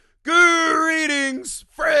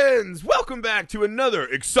friends, welcome back to another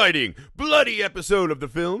exciting, bloody episode of the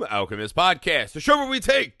Film Alchemist Podcast, the show where we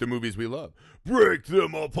take the movies we love, break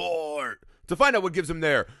them apart, to find out what gives them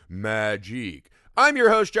their magic. I'm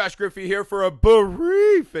your host, Josh Griffey, here for a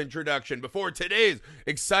brief introduction before today's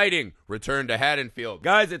exciting return to Haddonfield.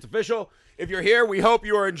 Guys, it's official. If you're here, we hope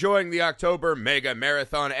you are enjoying the October Mega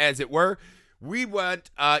Marathon, as it were. We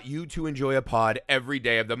want you to enjoy a pod every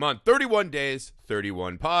day of the month. 31 days,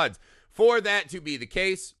 31 pods. For that to be the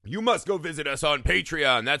case, you must go visit us on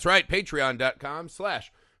Patreon. That's right,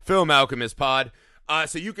 patreon.com/filmalchemistpod.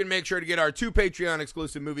 So you can make sure to get our 2 Patreon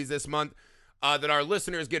exclusive movies this month that our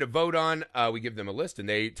listeners get a vote on. We give them a list and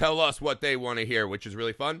they tell us what they want to hear, which is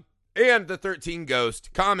really fun. And the 13 Ghost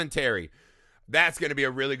commentary. That's going to be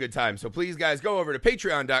a really good time. So please, guys, go over to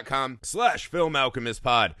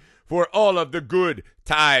patreon.com/filmalchemistpod for all of the good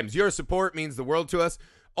times. Your support means the world to us.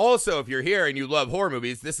 Also, if you're here and you love horror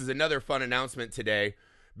movies, this is another fun announcement today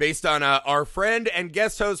based on our friend and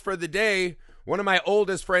guest host for the day, one of my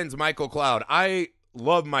oldest friends, Michael Cloud. I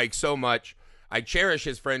love Mike so much. I cherish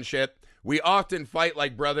his friendship. We often fight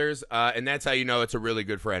like brothers, and that's how you know it's a really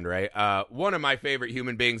good friend, right? One of my favorite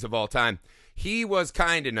human beings of all time. He was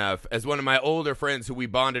kind enough, as one of my older friends who we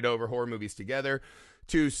bonded over horror movies together,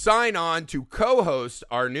 to sign on to co-host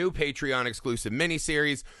our new Patreon exclusive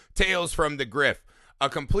miniseries, Tales from the Griff. A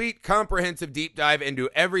complete, comprehensive deep dive into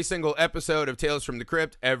every single episode of Tales from the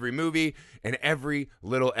Crypt, every movie, and every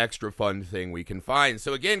little extra fun thing we can find.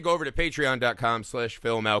 So again, go over to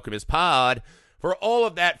patreon.com/filmalchemistpod for all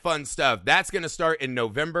of that fun stuff. That's going to start in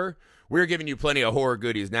November. We're giving you plenty of horror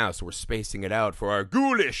goodies now, so we're spacing it out for our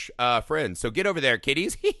ghoulish friends. So get over there,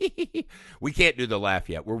 kiddies. We can't do the laugh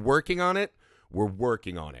yet. We're working on it. We're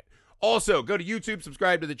working on it. Also, go to YouTube,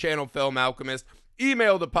 subscribe to the channel Film Alchemist.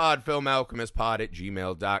 Email the pod,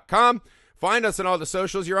 filmalchemistpod@gmail.com. Find us on all the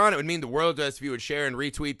socials you're on. It would mean the world to us if you would share and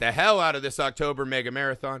retweet the hell out of this October Mega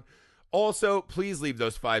Marathon. Also, please leave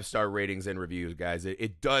those 5-star ratings and reviews, guys.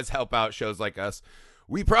 It does help out shows like us.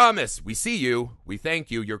 We promise. We see you. We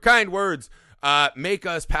thank you. Your kind words make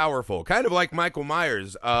us powerful. Kind of like Michael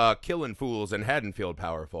Myers killing fools in Haddonfield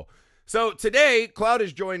powerful. So today, Cloud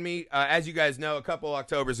has joined me. As you guys know, a couple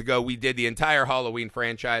Octobers ago, we did the entire Halloween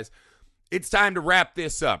franchise. It's time to wrap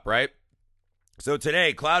this up, right? So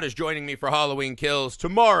today, Cloud is joining me for Halloween Kills.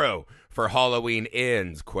 Tomorrow for Halloween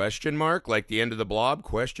Ends. Question mark, like the end of the Blob?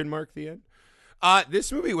 Question mark, the end?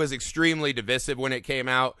 This movie was extremely divisive when it came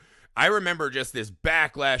out. I remember just this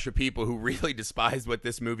backlash of people who really despised what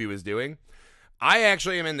this movie was doing. I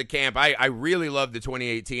actually am in the camp. I really loved the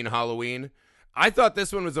 2018 Halloween. I thought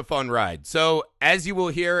this one was a fun ride. So as you will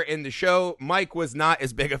hear in the show, Mike was not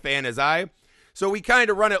as big a fan as I. So we kind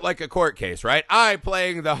of run it like a court case, right? I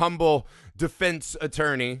playing the humble defense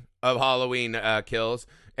attorney of Halloween Kills,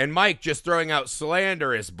 and Mike just throwing out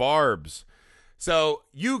slanderous barbs. So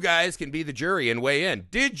you guys can be the jury and weigh in.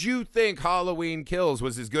 Did you think Halloween Kills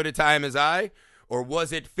was as good a time as I, or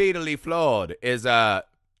was it fatally flawed, as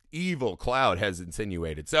evil Cloud has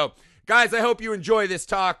insinuated? So, guys, I hope you enjoy this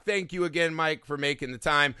talk. Thank you again, Mike, for making the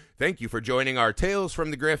time. Thank you for joining our Tales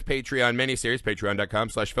from the Griff Patreon miniseries,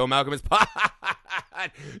 patreon.com/filmalchemistpod.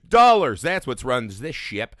 Dollars, that's what runs this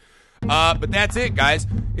ship. But that's it, guys.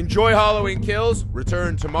 Enjoy Halloween Kills.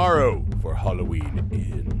 Return tomorrow for Halloween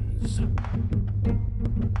Ends.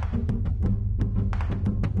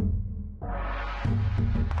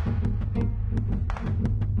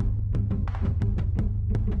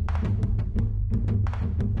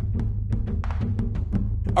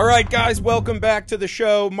 All right, guys, welcome back to the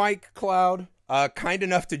show. Mike Cloud, kind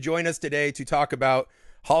enough to join us today to talk about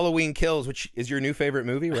Halloween Kills, which is your new favorite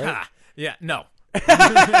movie, right? Yeah, no.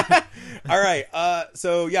 All right,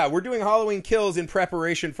 so yeah, we're doing Halloween Kills in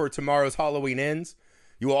preparation for tomorrow's Halloween Ends.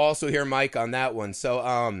 You will also hear Mike on that one.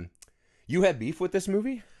 So, you had beef with this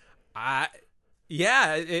movie?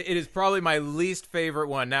 Yeah, it is probably my least favorite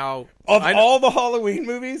one. Now, of all the Halloween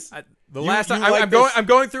movies? Last time I'm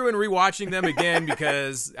going through and rewatching them again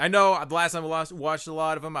because I know the last time I watched a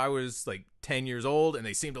lot of them, I was like 10 years old and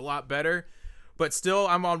they seemed a lot better. But still,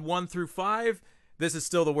 I'm on 1 through 5. This is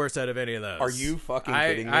still the worst out of any of those. Are you fucking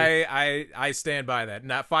kidding me? I stand by that.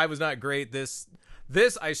 Not 5 was not great. This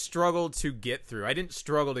I struggled to get through. I didn't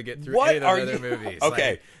struggle to get through any of the other movies.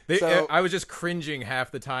 Okay, I was just cringing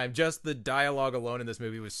half the time. Just the dialogue alone in this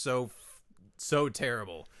movie was so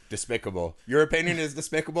terrible. Despicable. Your opinion is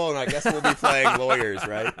despicable, and I guess we'll be playing lawyers,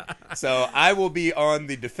 right? So I will be on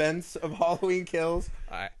the defense of Halloween Kills,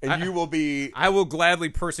 and you will be... I will gladly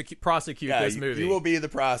prosecute this movie. You will be the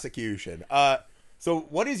prosecution. So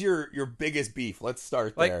what is your biggest beef? Let's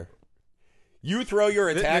start there. You throw your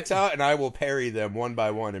attacks out, and I will parry them one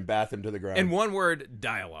by one and bat them to the ground. In one word,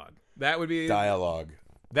 dialogue. That would be dialogue.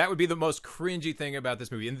 That would be the most cringy thing about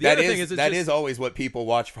this movie. And the That other is thing is, that is always what people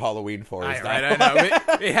watch for Halloween for. Right, I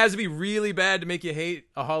know. It has to be really bad to make you hate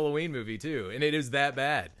a Halloween movie too, and it is that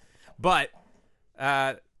bad. But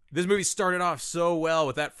this movie started off so well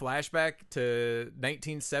with that flashback to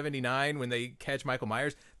 1979 when they catch Michael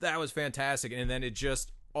Myers. That was fantastic, and then it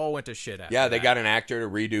just all went to shit after Yeah, they that. got an actor to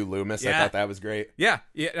redo Loomis. I thought that was great. Yeah.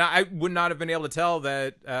 I would not have been able to tell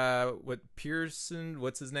that. Pearson?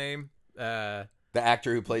 What's his name? The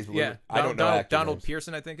actor who plays Loomis. Yeah, I don't know. Donald names.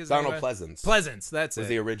 Pearson, I think is Donald Pleasance. Pleasance, that's was it.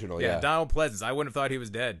 the original. Yeah, Donald Pleasance. I wouldn't have thought he was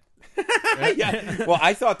dead. Yeah. Well,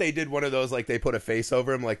 I thought they did one of those, like they put a face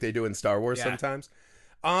over him, like they do in Star Wars sometimes.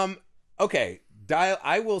 Okay.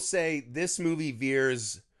 I will say this movie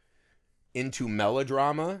veers into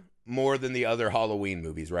melodrama more than the other Halloween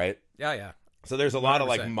movies, right? Yeah. So there's a lot of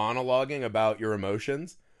like 100%. monologuing about your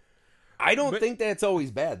emotions. I don't think that's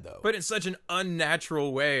always bad though. But in such an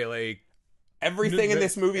unnatural way, like everything in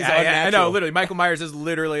this movie is I unnatural. know, literally, Michael Myers is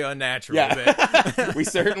literally unnatural. Yeah, we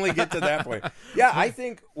certainly get to that point. Yeah, I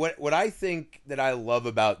think what I think that I love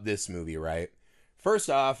about this movie, right?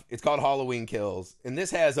 First off, it's called Halloween Kills, and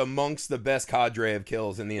this has amongst the best cadre of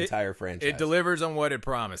kills in the entire franchise. It delivers on what it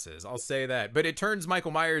promises. I'll say that. But it turns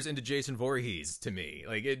Michael Myers into Jason Voorhees to me.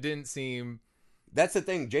 Like, it didn't seem... That's the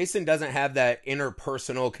thing. Jason doesn't have that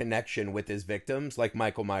interpersonal connection with his victims like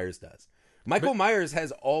Michael Myers does. Michael Myers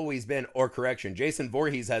has always been, or correction, Jason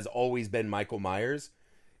Voorhees has always been Michael Myers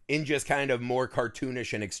in just kind of more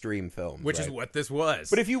cartoonish and extreme films. Which is what this was.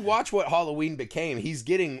 But if you watch what Halloween became, he's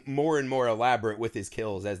getting more and more elaborate with his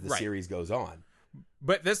kills as the series goes on.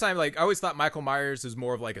 But this time, like, I always thought Michael Myers is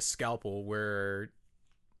more of like a scalpel, where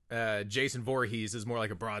Jason Voorhees is more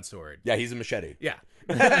like a broadsword. Yeah, he's a machete. Yeah.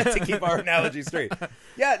 To keep our analogy straight.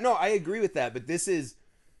 Yeah, no, I agree with that. But this is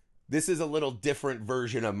a little different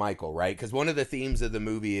version of Michael, right? Because one of the themes of the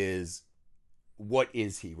movie is, what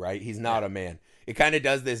is he, right? He's not a man. It kind of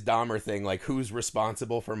does this Dahmer thing, like who's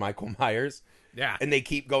responsible for Michael Myers? Yeah. And they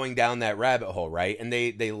keep going down that rabbit hole, right? And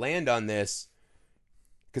they land on this,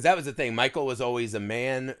 because that was the thing. Michael was always a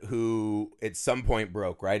man who at some point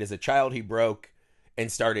broke, right? As a child, he broke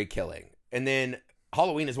and started killing. And then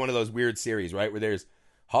Halloween is one of those weird series, right? Where there's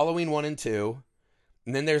Halloween 1 and 2,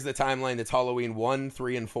 and then there's the timeline that's Halloween 1,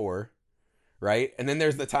 3, and 4, right? And then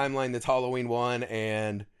there's the timeline that's Halloween 1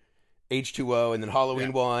 and H2O, and then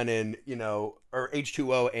Halloween 1 and, or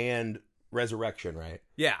H2O and Resurrection, right?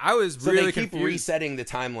 Yeah, I was So really they keep confused. resetting the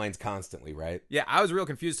timelines constantly, right? Yeah, I was real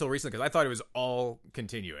confused till recently because I thought it was all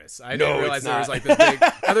continuous. I No, didn't realize it's there was not. like this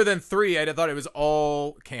big. Other than 3, I thought it was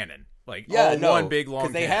all canon. Like one big long.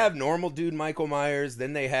 Because they canon. have normal dude Michael Myers,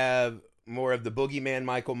 then they have more of the boogeyman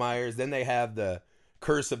Michael Myers, then they have the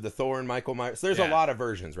Curse of the Thorn Michael Myers. So there's a lot of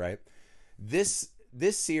versions, right? This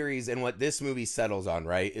series and what this movie settles on,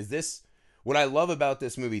 right, is this. What I love about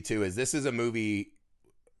this movie too is this is a movie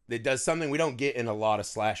that does something we don't get in a lot of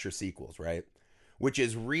slasher sequels, right? Which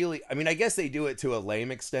is really, I mean, I guess they do it to a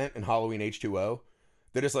lame extent in Halloween H2O.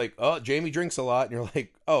 They're just like, oh, Jamie drinks a lot, and you're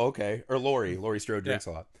like, oh, okay. Or Laurie Strode drinks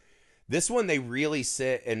a lot. This one, they really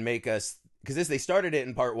sit and make us, because they started it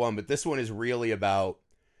in part 1, but this one is really about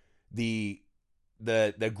the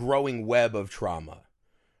growing web of trauma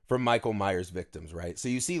from Michael Myers victims, right? So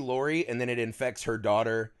you see Laurie, and then it infects her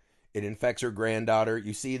daughter. It infects her granddaughter.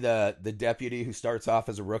 You see the deputy who starts off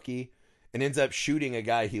as a rookie and ends up shooting a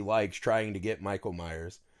guy he likes trying to get Michael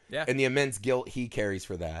Myers. Yeah. And the immense guilt he carries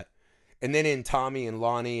for that. And then in Tommy and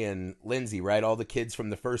Lonnie and Lindsay, right, all the kids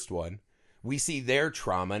from the first one, we see their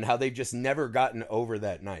trauma and how they've just never gotten over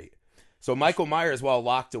that night. So Michael Myers, while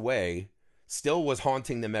locked away, still was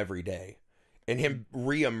haunting them every day. And him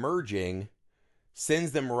re-emerging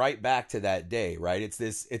sends them right back to that day, right? It's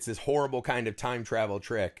this horrible kind of time travel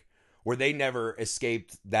trick where they never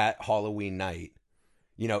escaped that Halloween night.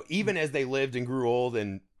 Even as they lived and grew old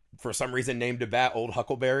and for some reason named a bat Old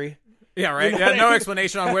Huckleberry. Yeah, right. Yeah, no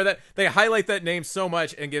explanation on where that. They highlight that name so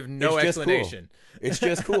much and give no explanation. Cool. It's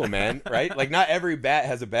just cool, man, right? Like, not every bat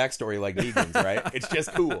has a backstory like Negan's, right? It's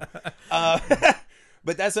just cool.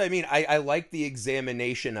 But that's what I mean. I like the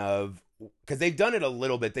examination of, because they've done it a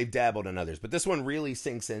little bit. They've dabbled in others. But this one really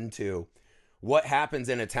sinks into what happens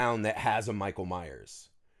in a town that has a Michael Myers,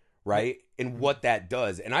 right? And what that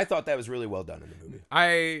does. And I thought that was really well done in the movie.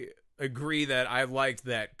 I agree that I liked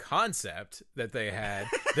that concept that they had.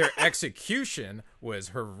 Their execution was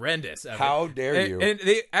horrendous. How dare you? And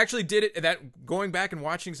they actually did it. That going back and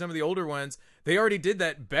watching some of the older ones, they already did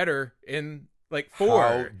that better in like 4.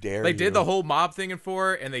 How dare they you? did the whole mob thing in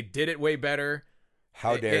 4, and they did it way better.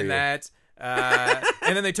 How dare in you? that.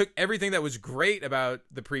 And then they took everything that was great about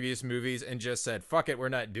the previous movies and just said, fuck it, we're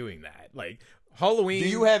not doing that. Like, Halloween. Do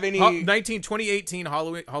you have any 2018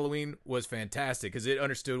 Halloween was fantastic because it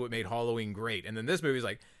understood what made Halloween great. And then this movie's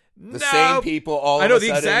like, the same people all I know of a the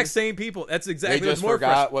sudden, exact same people. That's exactly they just what's more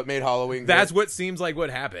forgot what made Halloween great. That's what seems like what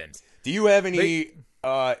happened. Do you have any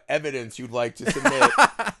evidence you'd like to submit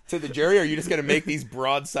to the jury, or are you just going to make these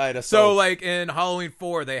broadside assaults? So, like, in Halloween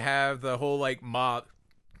 4, they have the whole, like,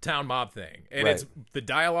 town mob thing. And Right. the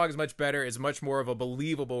dialogue is much better. It's much more of a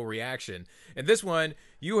believable reaction. In this one,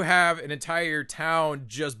 you have an entire town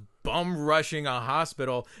just bum rushing a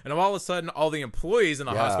hospital, and all of a sudden, all the employees in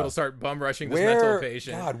the hospital start bum rushing this mental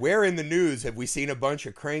patient. God, where in the news have we seen a bunch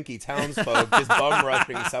of cranky townsfolk just bum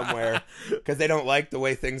rushing somewhere because they don't like the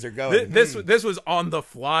way things are going? This was on the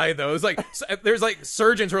fly, though. It's like there's like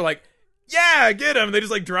surgeons who are like, yeah, get him. They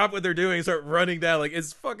just like drop what they're doing and start running down. Like,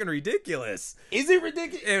 it's fucking ridiculous. Is it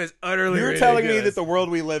ridiculous? It was utterly You're ridiculous. telling me that the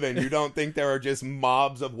world we live in, you don't think there are just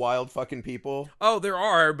mobs of wild fucking people? Oh, there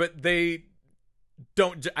are, but they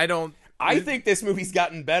don't. I think this movie's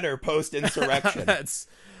gotten better post-insurrection. That's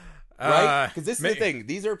right? Because this is the thing.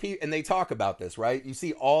 These are people, and they talk about this, right? You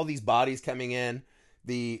see all these bodies coming in.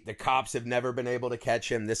 The cops have never been able to catch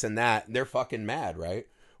him, this and that. They're fucking mad, right?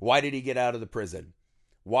 Why did he get out of the prison?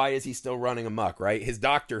 Why is he still running amok, right? His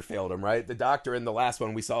doctor failed him, right? The doctor in the last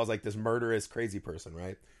one we saw is like this murderous, crazy person,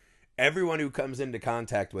 right? Everyone who comes into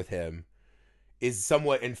contact with him is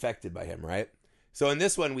somewhat infected by him, right? So in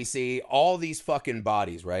this one, we see all these fucking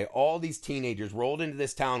bodies, right? All these teenagers rolled into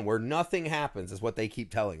this town where nothing happens, is what they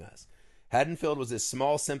keep telling us. Haddonfield was this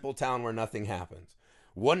small, simple town where nothing happens.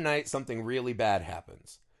 One night, something really bad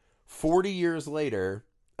happens. 40 years later,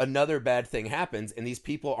 another bad thing happens, and these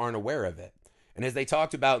people aren't aware of it. And as they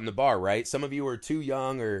talked about in the bar, right? Some of you are too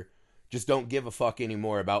young or just don't give a fuck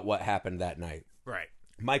anymore about what happened that night. right.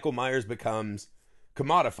 Michael Myers becomes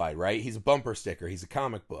commodified, right? He's a bumper sticker. He's a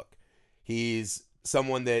comic book. He's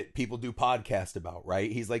someone that people do podcasts about, right?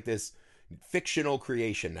 He's like this fictional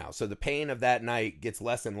creation now. So the pain of that night gets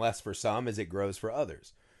less and less for some as it grows for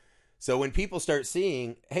others. So when people start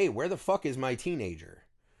seeing, hey, where the fuck is my teenager?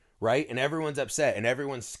 Right? And everyone's upset and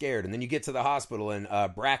everyone's scared. And then you get to the hospital and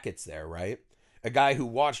Brackett's there, right? A guy who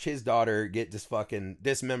watched his daughter get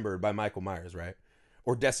dismembered by Michael Myers, right?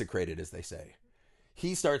 Or desecrated, as they say.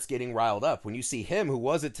 He starts getting riled up when you see him, who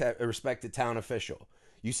was a respected town official.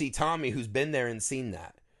 You see Tommy, who's been there and seen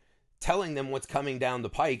that, telling them what's coming down the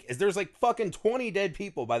pike. Is there's like fucking 20 dead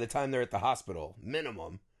people by the time they're at the hospital,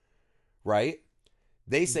 minimum, right?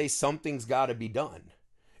 They say something's got to be done.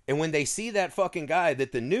 And when they see that fucking guy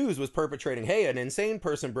that the news was perpetrating, hey, an insane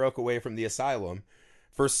person broke away from the asylum,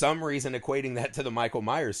 for some reason equating that to the Michael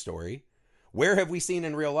Myers story, where have we seen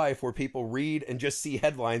in real life where people read and just see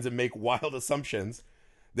headlines and make wild assumptions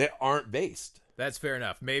that aren't based? That's fair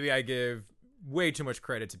enough. Maybe I give way too much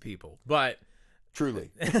credit to people, but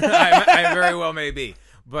Truly. I very well may be.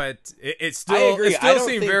 But it still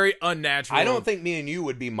seemed very unnatural. I don't think me and you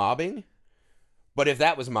would be mobbing, but if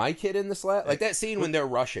that was my kid in the slab, like that scene when they're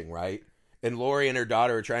rushing, right? And Lori and her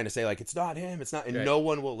daughter are trying to say, like, it's not him, it's not, and no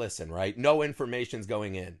one will listen, right? No information's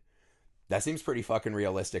going in. That seems pretty fucking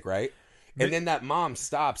realistic, right? And then that mom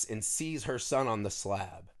stops and sees her son on the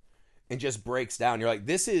slab and just breaks down. You're like,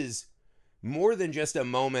 this is more than just a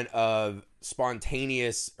moment of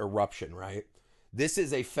spontaneous eruption, right? This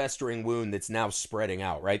is a festering wound that's now spreading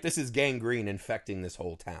out, right? This is gangrene infecting this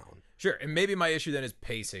whole town. Sure, and maybe my issue then is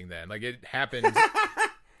pacing then. Like, it happened...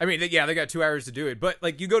 I mean, yeah, they got 2 hours to do it. But,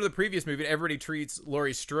 like, you go to the previous movie and everybody treats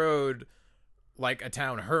Laurie Strode like a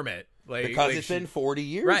town hermit. Because it's been 40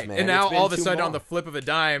 years, right. man. And now, all of a too sudden, long. on the flip of a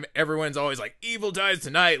dime, everyone's always like, evil dies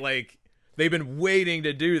tonight. Like, they've been waiting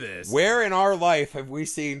to do this. Where in our life have we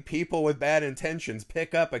seen people with bad intentions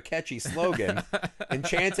pick up a catchy slogan and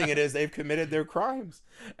chanting it as they've committed their crimes?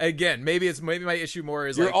 Again, maybe my issue more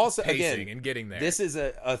is like also, pacing and getting there. This is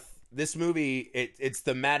this movie, its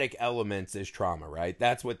thematic elements is trauma, right?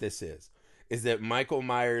 That's what this is that Michael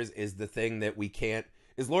Myers is the thing that we can't,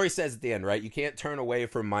 as Laurie says at the end, right? You can't turn away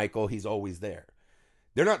from Michael. He's always there.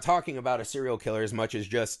 They're not talking about a serial killer as much as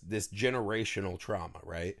just this generational trauma,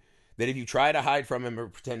 right? That if you try to hide from him or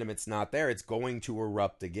pretend it's not there, it's going to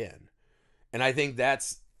erupt again. And I think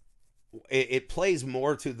it plays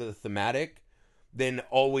more to the thematic than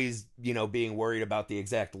always, being worried about the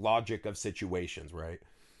exact logic of situations, right?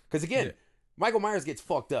 Because again, Michael Myers gets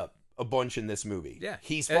fucked up a bunch in this movie. Yeah.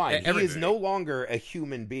 He's fine. He is no longer a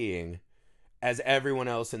human being as everyone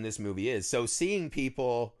else in this movie is. So seeing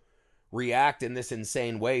people react in this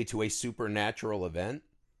insane way to a supernatural event,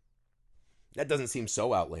 that doesn't seem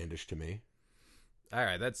so outlandish to me. All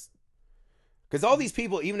right, Because all these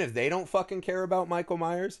people, even if they don't fucking care about Michael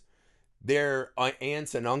Myers, their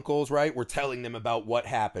aunts and uncles, right, were telling them about what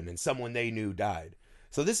happened and someone they knew died.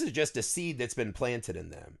 So this is just a seed that's been planted in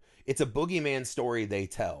them. It's a boogeyman story they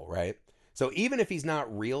tell, right? So even if he's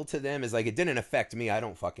not real to them, it's like, it didn't affect me, I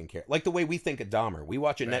don't fucking care. Like the way we think of Dahmer. We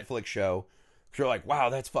watch a Netflix show, you're like, wow,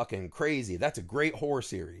 that's fucking crazy. That's a great horror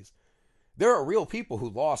series. There are real people who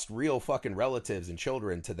lost real fucking relatives and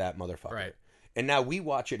children to that motherfucker. Right. And now we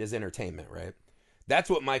watch it as entertainment, right? That's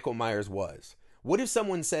what Michael Myers was. What if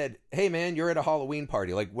someone said, hey man, you're at a Halloween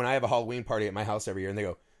party. Like when I have a Halloween party at my house every year and they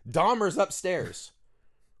go, Dahmer's upstairs.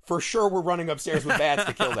 For sure we're running upstairs with bats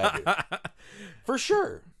to kill that dude. For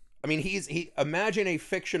sure. I mean, imagine a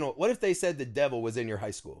fictional, what if they said the devil was in your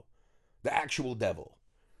high school? The actual devil.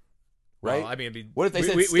 Right? Well, I mean, what if they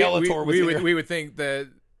said Skeletor was in your... We would think that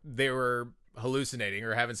they were hallucinating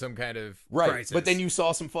or having some kind of crisis. But then you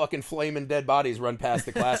saw some fucking flaming dead bodies run past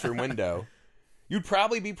the classroom window. You'd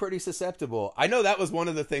probably be pretty susceptible. I know that was one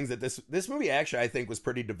of the things that this movie actually I think was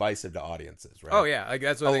pretty divisive to audiences, right? Oh yeah, like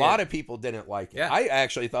that's what a lot of people didn't like it. Yeah. I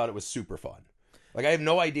actually thought it was super fun. Like I have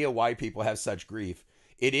no idea why people have such grief.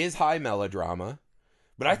 It is high melodrama,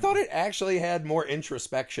 but I thought it actually had more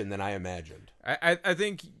introspection than I imagined. I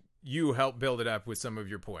think you helped build it up with some of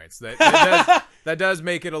your points. That does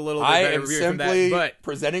make it a little bit better. I am simply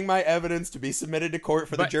presenting my evidence to be submitted to court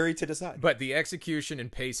for the jury to decide. But the execution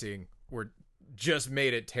and pacing were just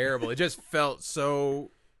made it terrible. It just felt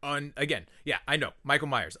so again, yeah, I know. Michael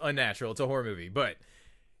Myers, unnatural. It's a horror movie, but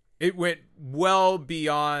it went well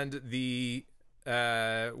beyond the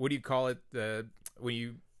what do you call it? When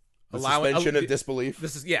you allow suspension of disbelief.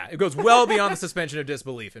 It goes well beyond the suspension of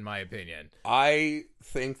disbelief, in my opinion. I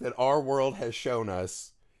think that our world has shown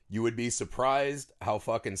us you would be surprised how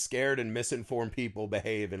fucking scared and misinformed people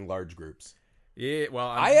behave in large groups. Yeah, well,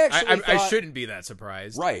 I shouldn't be that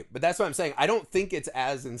surprised. Right, but that's what I'm saying. I don't think it's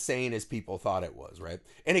as insane as people thought it was, right?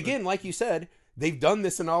 And again, like you said, they've done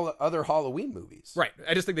this in all other Halloween movies. Right.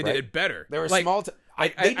 I just think they did it better. There were small...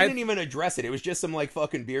 they didn't even address it. It was just some like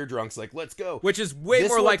fucking beer drunks like, let's go. Which is way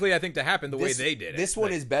more likely, I think, to happen the way they did it. This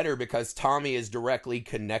one is better because Tommy is directly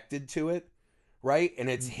connected to it, right? And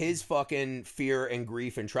it's his fucking fear and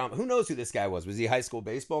grief and trauma. Who knows who this guy was? Was he a high school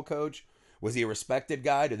baseball coach? Was he a respected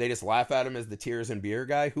guy? Did they just laugh at him as the tears and beer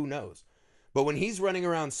guy? Who knows? But when he's running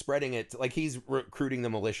around spreading it, like he's recruiting the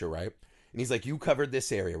militia, right? And he's like, you covered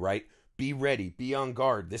this area, right? Be ready. Be on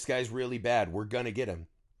guard. This guy's really bad. We're going to get him.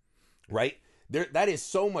 Right? That is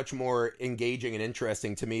so much more engaging and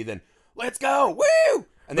interesting to me than, let's go. Woo!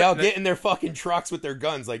 And they all get in their fucking trucks with their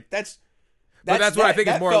guns. Like, that's what I think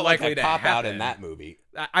is more likely to pop out in that movie.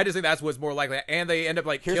 I just think that's what's more likely. And they end up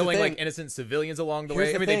like killing like innocent civilians along the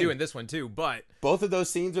way. I mean, they do in this one too, but both of those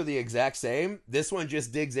scenes are the exact same. This one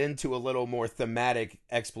just digs into a little more thematic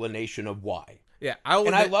explanation of why. Yeah.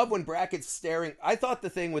 I love when Brackett's staring. I thought the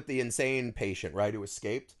thing with the insane patient, right, who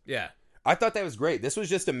escaped. Yeah. I thought that was great. This was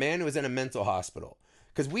just a man who was in a mental hospital.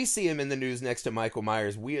 Because we see him in the news next to Michael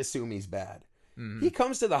Myers. We assume he's bad. Mm-hmm. He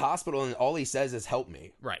comes to the hospital and all he says is, help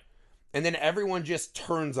me. Right. And then everyone just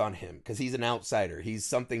turns on him because he's an outsider. He's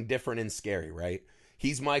something different and scary, right?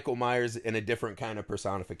 He's Michael Myers in a different kind of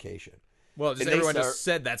personification. Well, just everyone just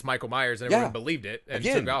said that's Michael Myers and everyone believed it. And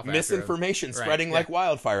again, took off misinformation spreading like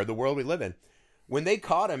wildfire, the world we live in. When they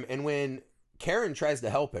caught him and when Karen tries to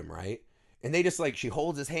help him, right? And they just like, she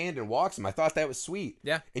holds his hand and walks him. I thought that was sweet.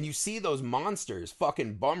 Yeah. And you see those monsters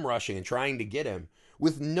fucking bum rushing and trying to get him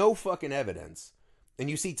with no fucking evidence. And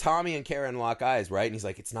you see Tommy and Karen lock eyes, right? And he's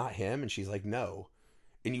like, it's not him. And she's like, no.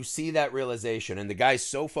 And you see that realization. And the guy's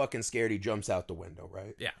so fucking scared he jumps out the window,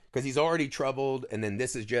 right? Yeah. Because he's already troubled. And then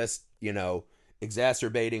this is just,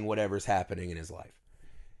 exacerbating whatever's happening in his life.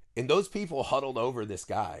 And those people huddled over this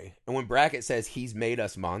guy. And when Brackett says he's made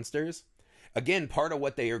us monsters, again, part of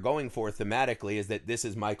what they are going for thematically is that this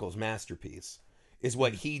is Michael's masterpiece. Is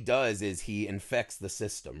what he does is he infects the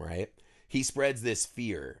system, right? He spreads this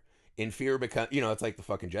fear. And fear becomes, it's like the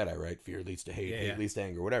fucking Jedi, right? Fear leads to hate, hate leads to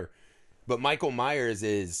anger, whatever. But Michael Myers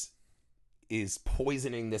is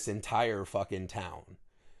poisoning this entire fucking town.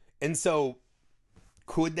 And so,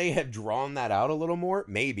 could they have drawn that out a little more?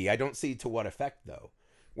 Maybe. I don't see to what effect, though.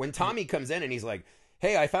 When Tommy comes in and he's like,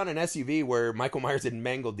 hey, I found an SUV where Michael Myers had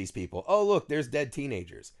mangled these people. Oh, look, there's dead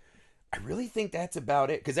teenagers. I really think that's about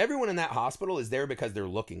it. Because everyone in that hospital is there because they're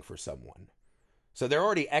looking for someone. So they're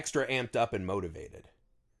already extra amped up and motivated.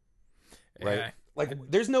 Right? Yeah. Like,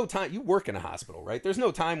 there's no time. You work in a hospital, right? There's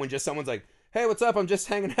no time when just someone's like, hey, what's up? I'm just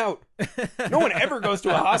hanging out. No one ever goes to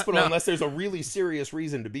a hospital unless there's a really serious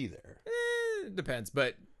reason to be there. It depends,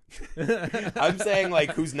 but... I'm saying,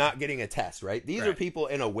 like, who's not getting a test, right? These are people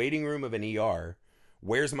in a waiting room of an ER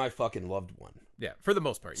where's my fucking loved one? Yeah, for the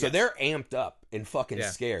most part. So yes. they're amped up and fucking Yeah.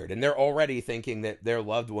 scared, and they're already thinking that their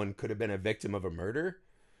loved one could have been a victim of a murder.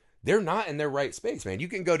 They're not in their right space, man. You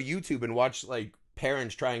can go to YouTube and watch like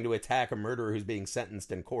parents trying to attack a murderer who's being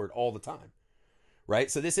sentenced in court all the time,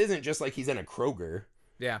 right? So this isn't just like he's in a Kroger,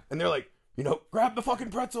 Yeah. and they're like, you know, grab the fucking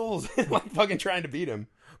pretzels, and like fucking trying to beat him.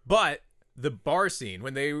 But the bar scene,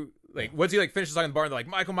 when they, like, once he, like, finishes talking in the bar, and they're like,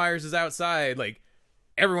 Michael Myers is outside, like,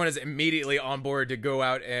 everyone is immediately on board to go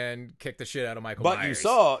out and kick the shit out of Michael Myers. But you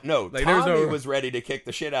saw, Like, there's Tommy no- was ready to kick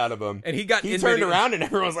the shit out of him. And he got He in turned the- around and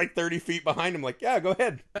everyone was like 30 feet behind him, like, yeah, go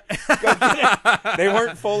ahead. Go get it. They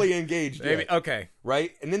weren't fully engaged Maybe, yet, okay.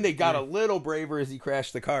 right? And then they got a little braver as he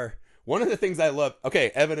crashed the car. One of the things I love,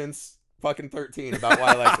 okay, evidence fucking 13 about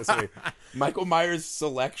why I like this movie. Michael Myers'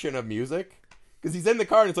 selection of music. Because he's in the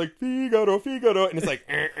car and it's like, Figaro, Figaro. And it's like,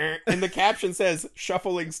 and the caption says,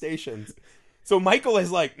 shuffling stations. So Michael is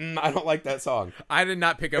like, I don't like that song. I did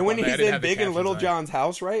not pick up And when on that. I he's didn't in have the Big and captions Little on. John's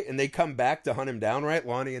house, right? And they come back to hunt him down, right?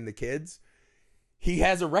 Lonnie and the kids. He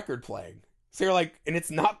has a record playing. So you're like, and it's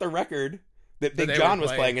not the record that Big they John were was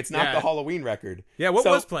playing. playing. It's not Yeah. the Halloween record. Yeah, what So,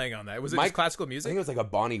 was playing on that? Was it Mike- just classical I music? think it was like a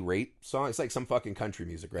Bonnie Raitt song. It's like some fucking country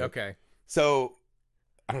music, right? Okay. So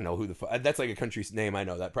I don't know who the fuck. That's like a country name. I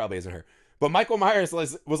know that probably isn't her. But Michael Myers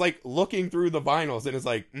was like looking through the vinyls and is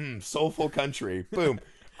like, soulful country. Boom.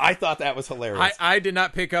 I thought that was hilarious. I did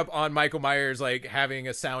not pick up on Michael Myers, like, having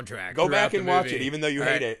a soundtrack. Go throughout back the and watch movie. it, even though you All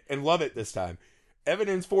hate right. it, and love it this time.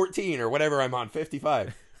 Evidence 14 or whatever I'm on,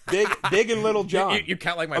 55. Big and Little John. You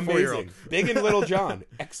count like my Amazing. 4-year-old. Big and Little John.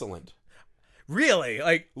 Excellent. Really?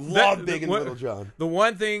 Like, Love Big and Little John. The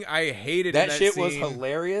one thing I hated That in that shit scene, was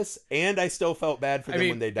hilarious, and I still felt bad for them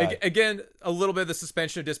when they died. Again, a little bit of the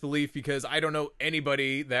suspension of disbelief because I don't know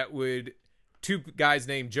anybody that would, two guys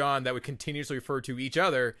named John that would continuously refer to each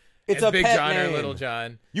other It's as a Big pet John name. or Little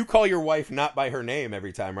John. You call your wife not by her name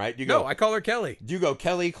every time, right? You go, No, I call her Kelly. you go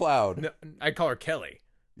Kelly Cloud. No, I call her Kelly.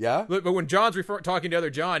 Yeah? But when John's talking to other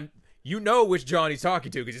John, you know which John he's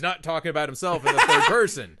talking to because he's not talking about himself in the third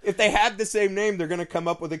person. If they had the same name, they're going to come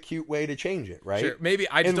up with a cute way to change it, right? Sure, maybe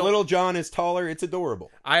I just And don't. Little John is taller. It's adorable.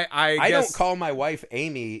 I I guess don't call my wife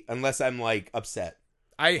Amy unless I'm like upset.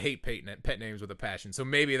 I hate pet names with a passion, so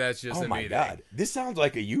maybe that's just Oh a my me God. thing. This sounds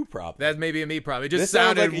like a you problem. That's maybe a me problem. It just This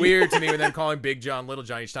sounds sounded like a- weird to me when them calling Big John Little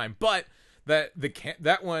John each time. But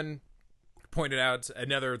that one pointed out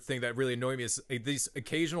another thing that really annoyed me is these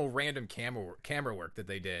occasional random camera work that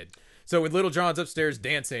they did. So when Little John's upstairs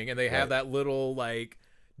dancing and they have that little like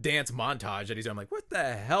dance montage that he's doing, I'm like, what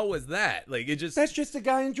the hell was that? Like it just That's just a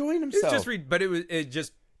guy enjoying it's himself. just but it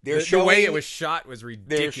just They're the way showing- it was shot was They're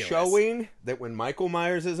ridiculous. showing that when Michael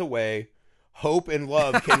Myers is away, hope and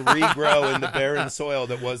love can regrow in the barren soil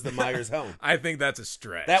that was the Myers home. I think that's a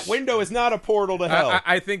stretch. That window is not a portal to hell.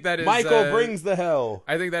 I think that is Michael brings the hell.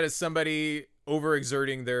 I think that is somebody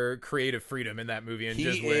overexerting their creative freedom in that movie and He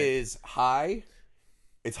just went, is high.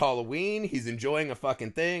 It's Halloween. He's enjoying a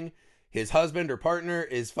fucking thing. His husband or partner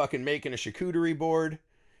is fucking making a charcuterie board.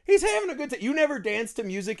 He's having a good time. You never dance to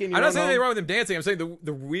music in your I'm not own saying home? anything wrong with them dancing. I'm saying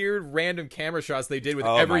the weird random camera shots they did with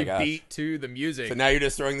Oh my every gosh. beat to the music. So now you're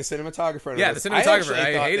just throwing the cinematographer under Yeah, this. the cinematographer. I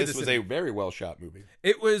I thought hated this the was a very well shot movie.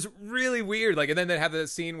 It was really weird. Like, and then they have the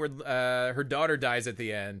scene where her daughter dies at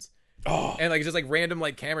the end, Oh, and like just like random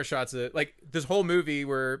like camera shots of like this whole movie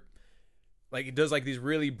where like it does like these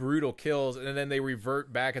really brutal kills, and then they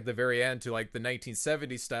revert back at the very end to like the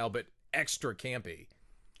 1970s style, but extra campy.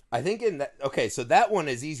 I think in that. Okay, so that one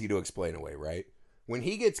is easy to explain away, right? When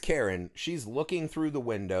he gets Karen, she's looking through the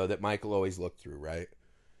window that Michael always looked through, right?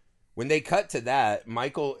 When they cut to that,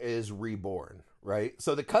 Michael is reborn, right?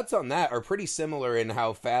 So the cuts on that are pretty similar in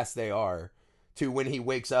how fast they are to when he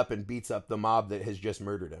wakes up and beats up the mob that has just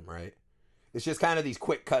murdered him, right? It's just kind of these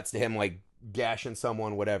quick cuts to him, like gashing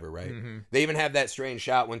someone, whatever, right? Mm-hmm. They even have that strange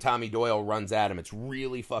shot when Tommy Doyle runs at him. It's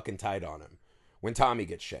really fucking tight on him when Tommy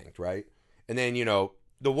gets shanked, right? And then, you know,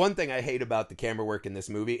 the one thing I hate about the camera work in this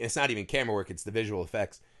movie, it's not even camera work, it's the visual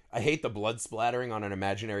effects. I hate the blood splattering on an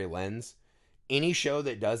imaginary lens. Any show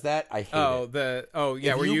that does that, I hate it.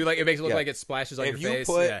 Yeah, If where you- you like it makes it look yeah. like it splashes on If your you face.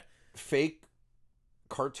 put Yeah. fake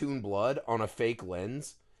cartoon blood on a fake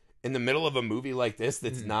lens in the middle of a movie like this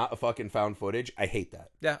that's not a fucking found footage, I hate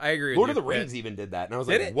that. Yeah, I agree with Lord you. of the Rings even did that, and I was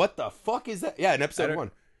Did like, it? what the fuck is that? Yeah, in I episode don't-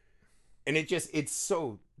 1. And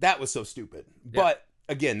that was so stupid. But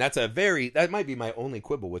again, that might be my only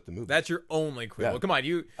quibble with the movie. That's your only quibble. Yeah. Come on,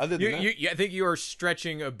 you. Other than that. I think you are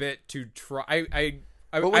stretching a bit to try.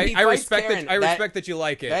 But when he I fights respect Karen, that. I respect that you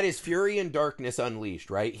like it. That is fury and darkness unleashed,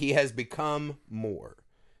 right? He has become more,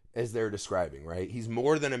 as they're describing, right? He's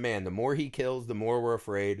more than a man. The more he kills, the more we're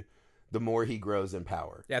afraid. the more he grows in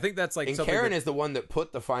power. Yeah, I think that's like and something Karen is the one that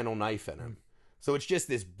put the final knife in him. So it's just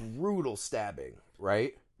this brutal stabbing,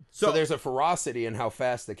 right? So there's a ferocity in how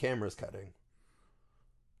fast the camera's cutting.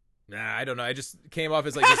 Nah, I don't know. I just came off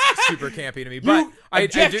as like just super campy to me. But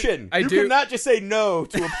objection! I you do cannot just say no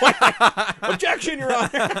to a point. Objection, Your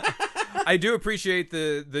Honor. I do appreciate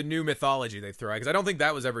the new mythology they throw out, because I don't think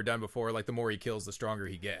that was ever done before. Like, the more he kills, the stronger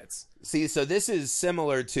he gets. See, so this is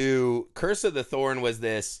similar to Curse of the Thorn. Was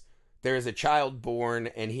this? There is a child born,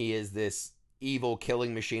 and he is this evil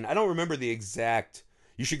killing machine. I don't remember the exact.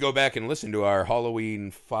 You should go back and listen to our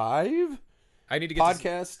Halloween 5. I need to get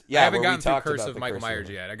podcast. I haven't gotten through Curse of Michael Myers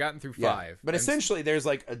yet. I've gotten through 5. But essentially, there's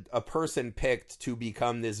like a person picked to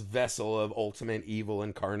become this vessel of ultimate evil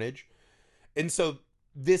and carnage. And so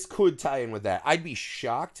this could tie in with that. I'd be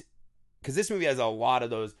shocked, because this movie has a lot of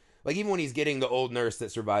those. Like, even when he's getting the old nurse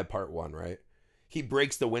that survived part 1, right? He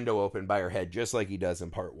breaks the window open by her head, just like he does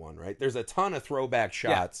in part 1, right? There's a ton of throwback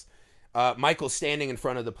shots. Yeah. Michael standing in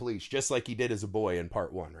front of the police, just like he did as a boy in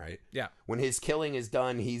part 1, right? Yeah. When his killing is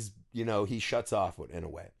done, he's, he shuts off in a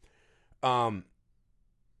way.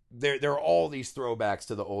 There are all these throwbacks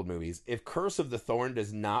to the old movies. If Curse of the Thorn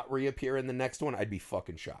does not reappear in the next one, I'd be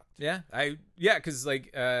fucking shocked. Yeah, because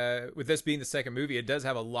like with this being the second movie, it does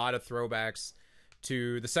have a lot of throwbacks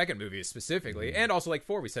to the second movie specifically, and also like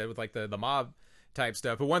 4, we said, with like the mob type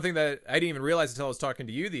stuff. But one thing that I didn't even realize until I was talking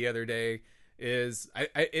to you the other day is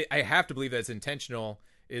I have to believe that it's intentional,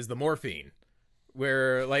 is the morphine.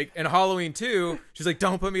 Where, like, in Halloween 2, she's like,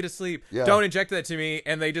 don't put me to sleep. Yeah. Don't inject that to me.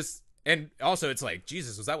 And they just... And also, it's like,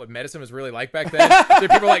 Jesus, was that what medicine was really like back then? So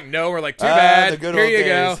people are like, no. We're like, too bad. Here you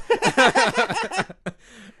go.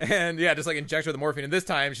 And, yeah, just, like, inject her with the morphine. And this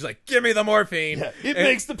time, she's like, give me the morphine. Yeah, it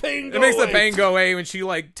makes the pain go away. It makes the pain go away when she,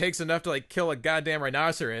 like, takes enough to, like, kill a goddamn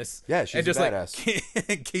rhinoceros. Yeah, she's just, a badass.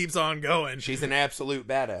 Like, keeps on going. She's an absolute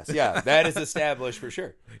badass. Yeah, that is established for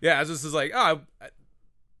sure. Yeah, this is like,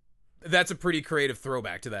 that's a pretty creative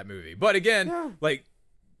throwback to that movie. But again, like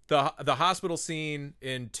the hospital scene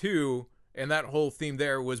in 2 and that whole theme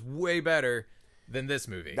there was way better than this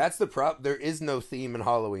movie. That's the problem. There is no theme in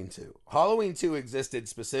Halloween 2. Halloween 2 existed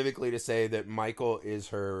specifically to say that Michael is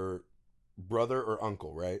her brother or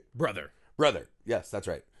uncle, right? Brother. Yes, that's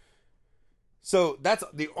right. So that's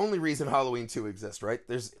the only reason Halloween 2 exists, right?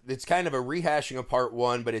 It's kind of a rehashing of part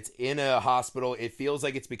 1, but it's in a hospital. It feels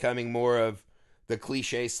like it's becoming more of the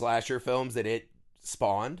cliche slasher films that it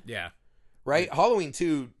spawned. Yeah. Right? Halloween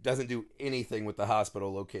 2 doesn't do anything with the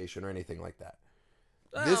hospital location or anything like that.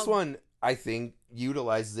 This one, I think,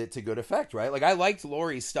 utilizes it to good effect, right? Like, I liked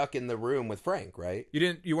Laurie stuck in the room with Frank, right?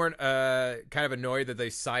 You weren't kind of annoyed that they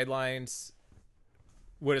sidelined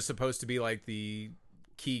what is supposed to be like the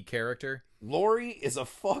key character? Laurie is a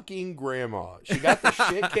fucking grandma. She got the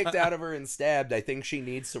shit kicked out of her and stabbed. I think she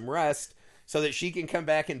needs some rest so that she can come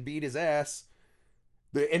back and beat his ass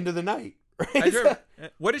the end of the night. Right?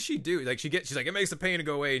 What does she do? Like, she's like, it makes the pain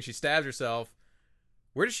go away, and she stabs herself.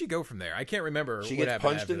 Where does she go from there? I can't remember. She gets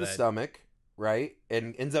punched in the stomach, right,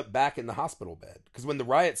 and ends up back in the hospital bed. Because when the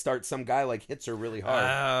riot starts, some guy like hits her really hard.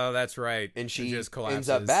 Oh, that's right. And she just ends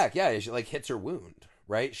up back. Yeah, she like hits her wound.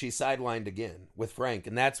 Right, she's sidelined again with Frank,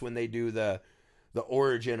 and that's when they do the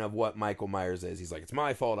origin of what Michael Myers is. He's like, it's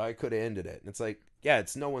my fault. I could have ended it. And it's like, yeah,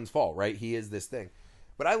 it's no one's fault, right? He is this thing.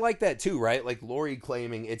 But I like that too, right? Like Laurie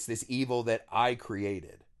claiming it's this evil that I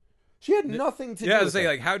created. She had nothing to do with it. Yeah, I was saying,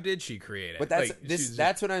 like, how did she create it? But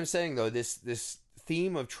that's what I'm saying, though. This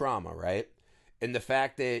theme of trauma, right? And the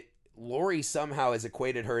fact that Laurie somehow has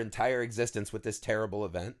equated her entire existence with this terrible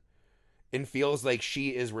event and feels like she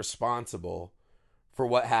is responsible for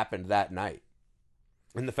what happened that night.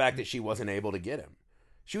 And the fact that she wasn't able to get him.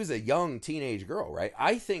 She was a young teenage girl, right?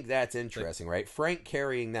 I think that's interesting, right? Frank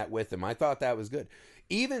carrying that with him. I thought that was good.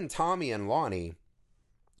 Even Tommy and Lonnie,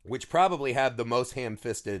 which probably have the most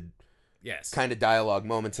ham-fisted kind of dialogue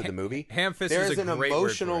moments in the movie. Ham-fisted is a great word for it.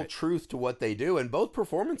 There's an emotional truth to what they do, and both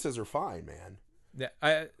performances are fine, man.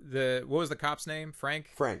 What was the cop's name? Frank?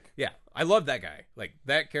 Frank. Yeah, I love that guy. Like,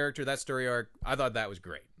 that character, that story arc, I thought that was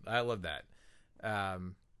great. I love that.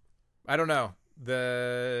 I don't know.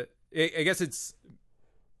 I guess it's,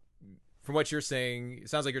 from what you're saying, it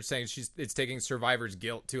sounds like you're saying it's taking survivor's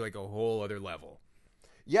guilt to like a whole other level.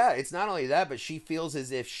 Yeah, it's not only that, but she feels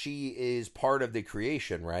as if she is part of the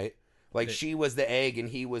creation, right? Like she was the egg and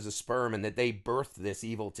he was a sperm, and that they birthed this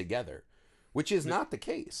evil together, which is not the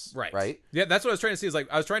case, right? Yeah, that's what I was trying to see. Is like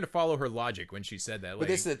I was trying to follow her logic when she said that. But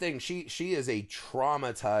this is the thing: she is a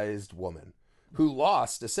traumatized woman who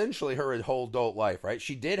lost essentially her whole adult life, right?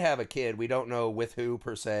 She did have a kid. We don't know with who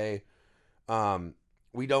per se.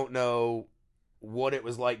 We don't know what it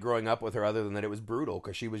was like growing up with her, other than that it was brutal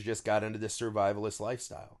because she was just got into this survivalist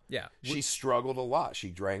lifestyle. Yeah. She struggled a lot. She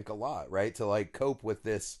drank a lot, right, to like cope with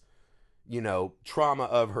this, trauma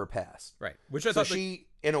of her past. Right. Which I So thought she,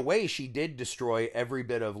 in a way, she did destroy every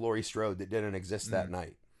bit of Laurie Strode that didn't exist that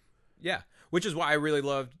night. Yeah. Which is why I really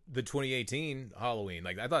loved the 2018 Halloween.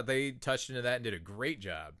 Like, I thought they touched into that and did a great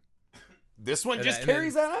job. This one just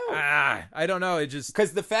carries that out. I don't know. It just...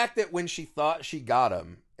 Because the fact that when she thought she got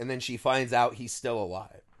him, and then she finds out he's still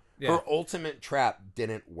alive, her ultimate trap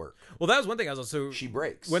didn't work. Well, that was one thing I was also... She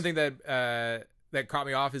breaks. One thing that caught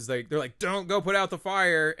me off is like, they're like, don't go put out the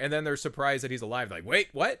fire, and then they're surprised that he's alive. Like, wait,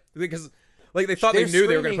 what? Because... Like, they thought they knew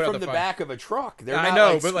they were going to put out the fire. from the back of a truck. They're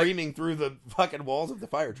not screaming through the fucking walls of the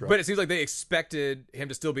fire truck. But it seems like they expected him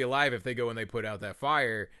to still be alive if they go and they put out that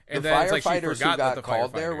fire. And the then it's like she firefighters forgot who got that the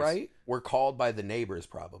called firefighters there, right, were called by the neighbors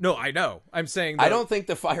probably. No, I know. I'm saying... I don't think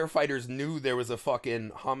the firefighters knew there was a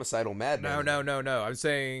fucking homicidal madman. No. I'm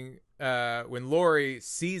saying when Laurie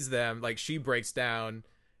sees them, like, she breaks down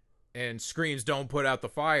and screams, don't put out the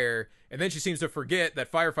fire. And then she seems to forget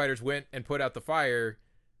that firefighters went and put out the fire...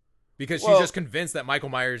 Because she's just convinced that Michael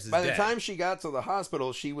Myers is dead. By the time she got to the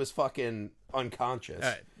hospital, she was fucking unconscious.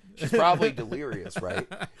 She's probably delirious, right?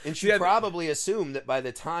 And she probably assumed that by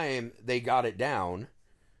the time they got it down,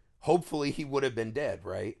 hopefully he would have been dead,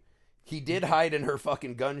 right? He did hide in her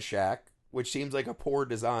fucking gun shack, which seems like a poor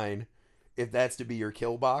design, if that's to be your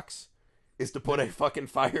kill box, is to put a fucking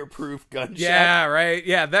fireproof gun shack. Yeah, right.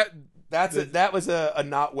 Yeah, that was a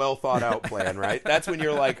not well thought out plan, right? That's when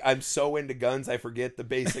you're like, I'm so into guns, I forget the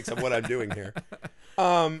basics of what I'm doing here.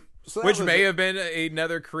 Which may have been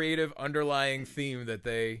another creative underlying theme that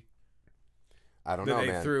they,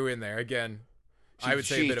 threw in there. Again, I would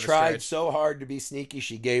say a bit of a stretch. She tried so hard to be sneaky,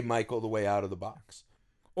 she gave Michael the way out of the box.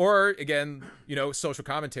 Or again, social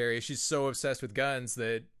commentary. She's so obsessed with guns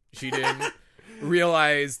that she didn't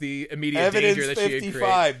realize the immediate danger that she had created.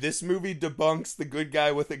 55. This movie debunks the good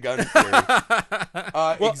guy with a gun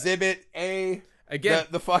theory. Exhibit A. Again,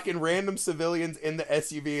 the fucking random civilians in the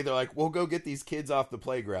SUV. They're like, we'll go get these kids off the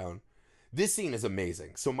playground. This scene is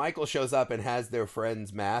amazing. So Michael shows up and has their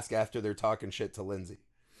friend's mask after they're talking shit to Lindsay.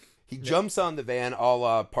 He jumps on the van, a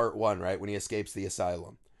la part 1, right, when he escapes the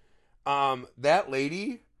asylum. That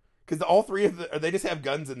lady, because all three of they just have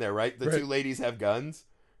guns in there, right? The two ladies have guns.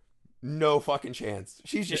 No fucking chance.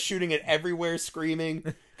 She's just shooting it everywhere, screaming.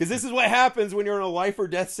 Because this is what happens when you're in a life or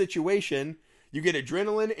death situation. You get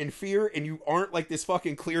adrenaline and fear, and you aren't like this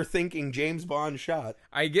fucking clear-thinking James Bond shot.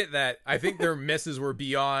 I get that. I think their misses were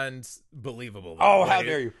beyond believable. Oh, how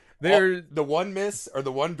dare you. The one miss, or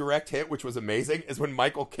the one direct hit, which was amazing, is when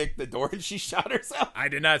Michael kicked the door and she shot herself. I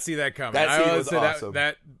did not see that coming. That scene was awesome.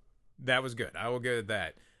 That was good. I will give it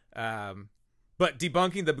that. But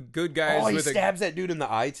debunking the good guys. Oh, he stabs that dude in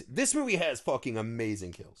the eye. This movie has fucking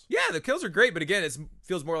amazing kills. Yeah, the kills are great, but again, it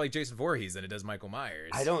feels more like Jason Voorhees than it does Michael Myers.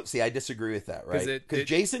 I disagree with that, right? Because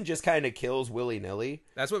Jason just kind of kills willy-nilly.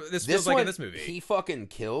 That's what this feels like in this movie. He fucking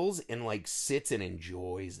kills and like sits and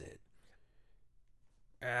enjoys it.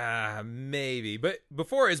 Maybe. But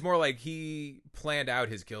before, it's more like he planned out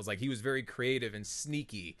his kills. Like, he was very creative and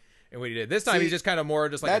sneaky in what he did. This time, he's just kind of more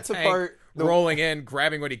just like that's a tank rolling in,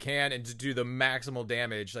 grabbing what he can, and to do the maximal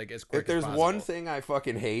damage like as quick as possible. If there's one thing I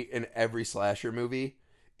fucking hate in every slasher movie,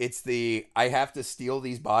 it's I have to steal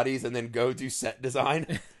these bodies and then go do set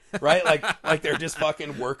design. Right? Like they're just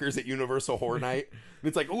fucking workers at Universal Horror Night.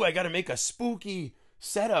 It's like, oh, I got to make a spooky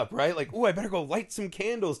setup, right? Like, oh, I better go light some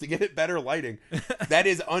candles to get it better lighting. That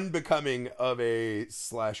is unbecoming of a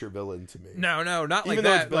slasher villain to me. No, not even like though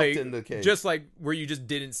that. It's built like, in the case. Just like where you just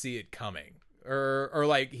didn't see it coming, or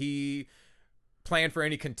like he planned for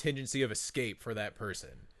any contingency of escape for that person.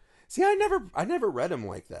 See, I never read him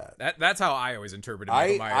like that. That's how I always interpreted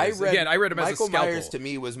Michael Myers. I read him as a scalpel. Michael Myers to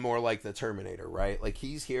me was more like the Terminator, right? Like,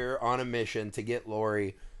 he's here on a mission to get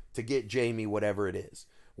Laurie, to get Jamie, whatever it is.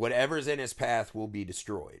 Whatever's in his path will be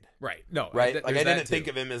destroyed. Right. No. Right? Like, I didn't think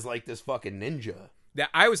of him as like this fucking ninja. Yeah,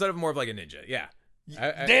 I always thought of him more of like a ninja. Yeah.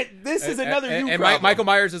 This is another and Michael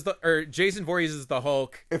Myers is or Jason Voorhees is the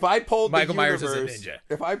Hulk. If I pulled Michael the universe, Myers is a ninja.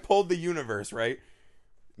 If I pulled the universe, right?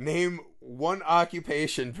 Name one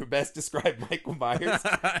occupation to best describe Michael Myers.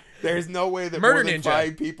 There's no way that more than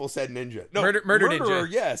 5 people said ninja. No, murder ninja.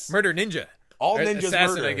 Yes. Murder ninja. All ninjas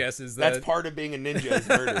assassin, murder. I guess, is that's part of being a ninja is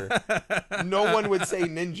murder. No one would say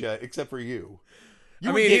ninja except for you.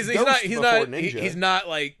 I mean, he's not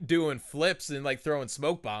like doing flips and like throwing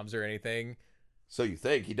smoke bombs or anything. So you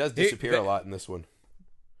think he does disappear a lot in this one?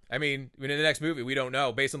 I mean, in the next movie, we don't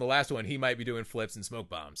know. Based on the last one, he might be doing flips and smoke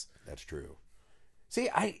bombs. That's true. See,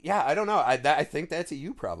 I don't know. I think that's a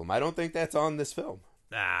you problem. I don't think that's on this film.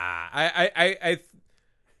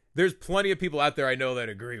 There's plenty of people out there I know that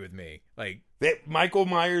agree with me. Like that Michael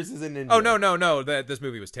Myers is an ninja. Oh no! That this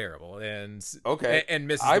movie was terrible and okay, and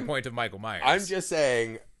misses the point of Michael Myers. I'm just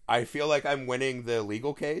saying. I feel like I'm winning the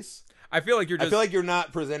legal case. I feel like you're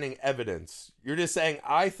not presenting evidence. You're just saying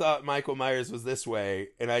I thought Michael Myers was this way,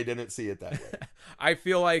 and I didn't see it that way. I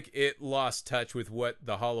feel like it lost touch with what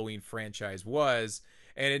the Halloween franchise was.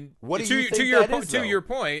 And what do you think to your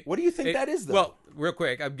point, what do you think that is? Though? Well, real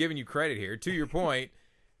quick, I'm giving you credit here. To your point,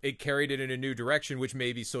 it carried it in a new direction, which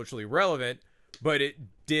may be socially relevant, but it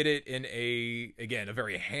did it in a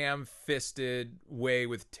very ham-fisted way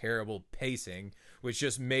with terrible pacing, which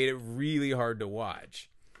just made it really hard to watch.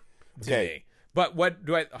 Okay. But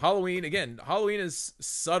Halloween is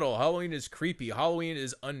subtle. Halloween is creepy. Halloween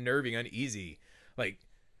is unnerving, uneasy. Like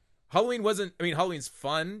Halloween's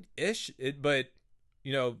fun-ish, but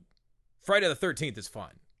Friday the 13th is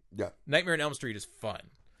fun. Yeah. Nightmare on Elm Street is fun.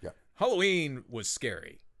 Yeah. Halloween was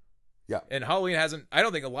scary. Yeah. And Halloween I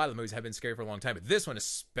don't think a lot of the movies have been scary for a long time, but this one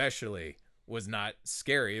especially was not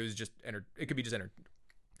scary. It was just, it could be just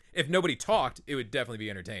if nobody talked, it would definitely be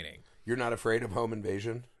entertaining. You're not afraid of home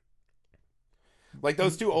invasion? Like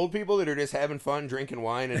those two old people that are just having fun, drinking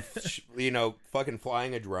wine and, fucking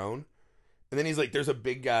flying a drone. And then he's like, there's a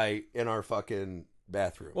big guy in our fucking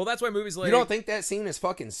bathroom. Well, that's why movies like... You don't think that scene is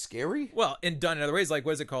fucking scary? Well, and done in other ways, like,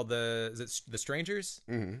 what is it called? Is it The Strangers?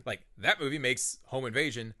 Mm-hmm. Like, that movie makes home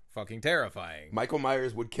invasion fucking terrifying. Michael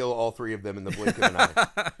Myers would kill all three of them in the blink of an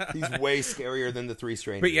eye. He's way scarier than the three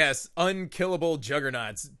strangers. But yes, unkillable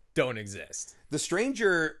juggernauts don't exist. The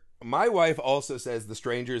Stranger... My wife also says The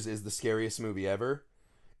Strangers is the scariest movie ever.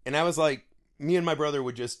 And I was like, me and my brother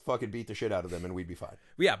would just fucking beat the shit out of them and we'd be fine.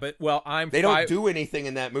 Yeah, but, They don't do anything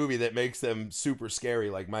in that movie that makes them super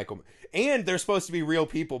scary like Michael. And they're supposed to be real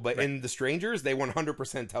people, but right. In The Strangers, they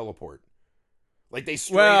 100% teleport. Like, they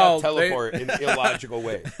straight up teleport in illogical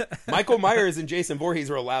ways. Michael Myers and Jason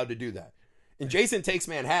Voorhees are allowed to do that. And Jason Takes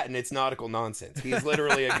Manhattan, it's nautical nonsense. He's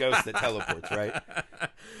literally a ghost that teleports, right?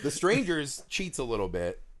 The Strangers cheats a little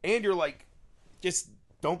bit. And you're like, just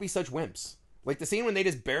don't be such wimps. Like the scene when they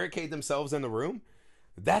just barricade themselves in the room,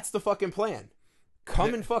 that's the fucking plan.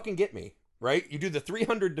 Come and fucking get me, right? You do the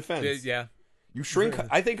 300 defense. Yeah. You shrink.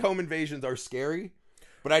 I think home invasions are scary,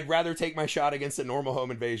 but I'd rather take my shot against a normal home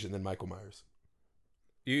invasion than Michael Myers.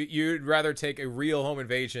 You'd rather take a real home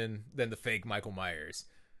invasion than the fake Michael Myers.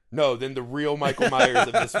 No, than the real Michael Myers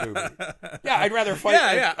of this movie. Yeah, I'd rather fight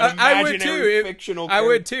an imaginary I would too. fictional I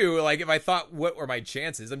would too. Like, if I thought, what were my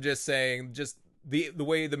chances? I'm just saying, just the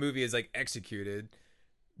way the movie is, like, executed,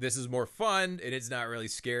 this is more fun, and it's not really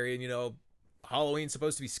scary, and, Halloween's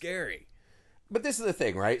supposed to be scary. But this is the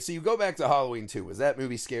thing, right? So you go back to Halloween 2. Was that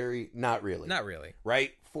movie scary? Not really. Not really.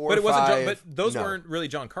 Right? 4, but it 5, wasn't. But those weren't really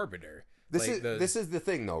John Carpenter. This is the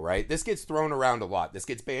thing, though, right? This gets thrown around a lot. This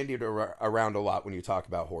gets bandied around a lot when you talk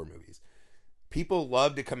about horror movies. People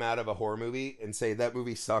love to come out of a horror movie and say that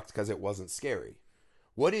movie sucked because it wasn't scary.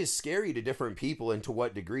 What is scary to different people and to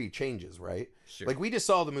what degree changes, right? Sure. Like, we just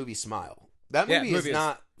saw the movie Smile. That movie is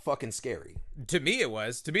not fucking scary. To me, it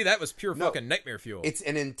was. To me, that was pure fucking nightmare fuel. It's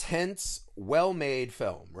an intense, well-made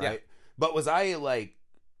film, right? Yeah. But was I like,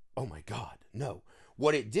 oh my God, no.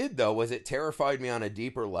 What it did, though, was it terrified me on a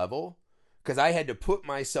deeper level because I had to put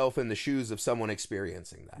myself in the shoes of someone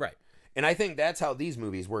experiencing that. Right. And I think that's how these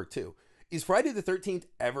movies work, too. Is Friday the 13th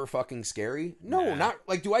ever fucking scary? No, not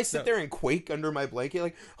like, do I sit there and quake under my blanket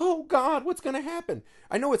like, oh God, what's going to happen?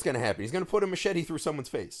 I know what's going to happen. He's going to put a machete through someone's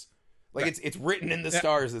face. Like, right. it's written in the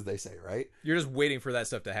stars, as they say, right? You're just waiting for that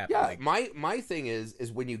stuff to happen. Yeah, like, my thing is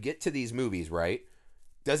when you get to these movies, right,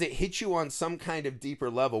 does it hit you on some kind of deeper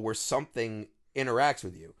level where something interacts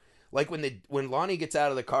with you? Like when Lonnie gets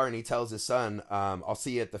out of the car and he tells his son, I'll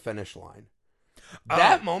see you at the finish line.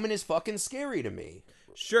 That moment is fucking scary to me.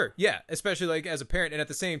 Sure, yeah, especially like as a parent, and at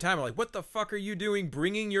the same time, I'm like, what the fuck are you doing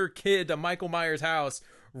bringing your kid to Michael Myers' house,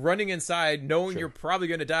 running inside, knowing you're probably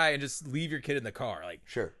going to die, and just leave your kid in the car? Like,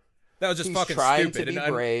 sure. That was just fucking trying stupid. To be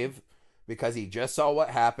brave because he just saw what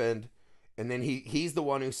happened, and then he's the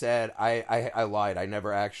one who said, I lied. I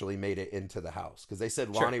never actually made it into the house. Because they said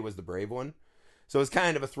Lonnie was the brave one. So it's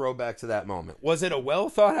kind of a throwback to that moment. Was it a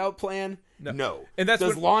well-thought-out plan? No. And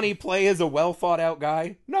does Lonnie play as a well-thought-out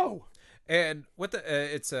guy? No. And what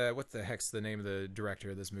the heck's the name of the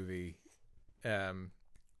director of this movie?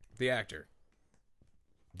 The actor.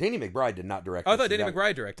 Danny McBride did not direct. Oh, I thought Danny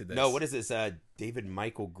McBride directed this. No, what is this? David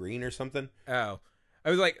Michael Green or something? Oh, I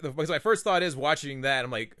was like, because my first thought is watching that,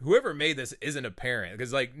 I'm like, whoever made this isn't a parent,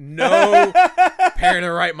 because like no parent in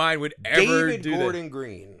their right mind would ever David do Gordon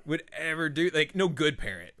Green would ever do, like, no good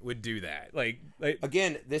parent would do that. Like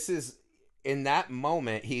again, this is in that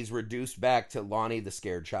moment, he's reduced back to Lonnie the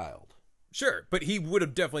scared child. Sure, but he would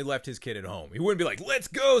have definitely left his kid at home. He wouldn't be like, let's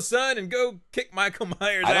go, son, and go kick Michael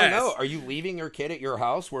Myers' I don't ass. know. Are you leaving your kid at your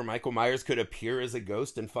house where Michael Myers could appear as a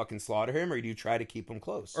ghost and fucking slaughter him, or do you try to keep him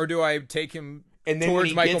close? Or do I take him and then towards when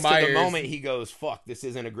he Michael gets Myers? to the moment, he goes, fuck, this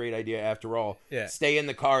isn't a great idea after all. Yeah. Stay in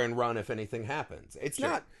the car and run if anything happens. It's Sure.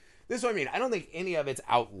 not... This is what I mean. I don't think any of it's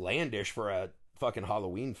outlandish for a fucking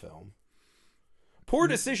Halloween film. Poor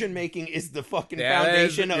decision-making is the fucking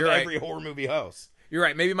foundation of every horror movie house. You're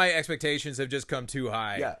right. Maybe my expectations have just come too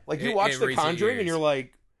high. Yeah, like you watch The Conjuring and you're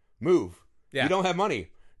like, move. Yeah. You don't have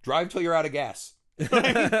money. Drive till you're out of gas.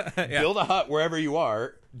 Yeah. Build a hut wherever you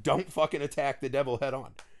are. Don't fucking attack the devil head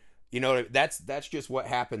on. You know, that's just what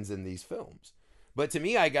happens in these films. But to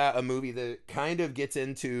me, I got a movie that kind of gets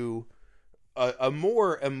into a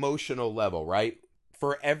more emotional level, right?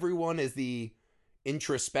 For everyone, is the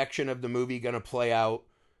introspection of the movie going to play out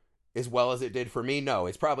as well as it did for me? No,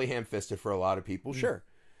 it's probably ham-fisted for a lot of people. Sure.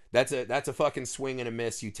 That's a fucking swing and a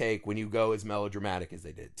miss you take when you go as melodramatic as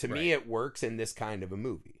they did. To me, it works in this kind of a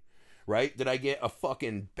movie, right? Did I get a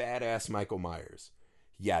fucking badass Michael Myers?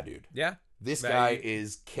 Yeah, dude. Yeah. This guy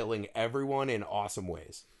is killing everyone in awesome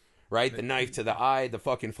ways, right? The knife to the eye, the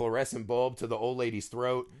fucking fluorescent bulb to the old lady's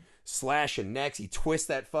throat, slashing necks. He twists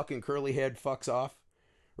that fucking curly head fucks off.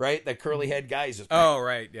 Right? That curly head guy is just... Oh,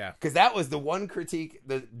 right, yeah. Because that was the one critique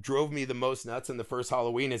that drove me the most nuts in the first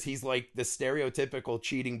Halloween, is he's like the stereotypical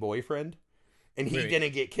cheating boyfriend, and he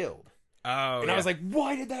didn't get killed. Oh, and I was like,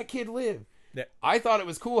 why did that kid live? Yeah. I thought it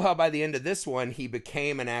was cool how by the end of this one, he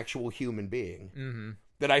became an actual human being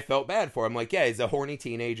that I felt bad for. I'm like, yeah, he's a horny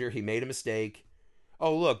teenager. He made a mistake.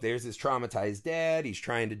 Oh, look, there's his traumatized dad. He's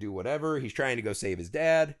trying to do whatever. He's trying to go save his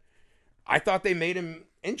dad. I thought they made him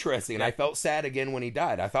interesting, and I felt sad again when he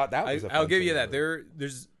died. I thought that was I'll give you that.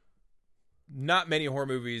 There's not many horror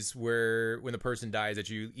movies where when the person dies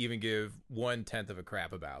that you even give 1/10 of a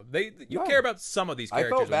crap about. You care about some of these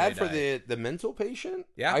characters. I felt bad for the mental patient.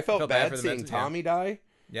 Yeah, I felt bad seeing Tommy die.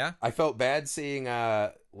 Yeah, I felt bad seeing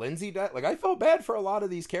Lindsay die. Like, I felt bad for a lot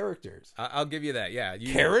of these characters. I'll give you that. Yeah,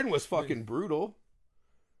 Karen was fucking brutal.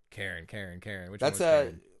 Karen. Which that's one was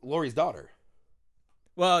Karen? Laurie's daughter.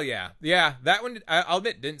 Well, yeah. That one, I'll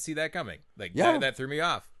admit, didn't see that coming. Like, that threw me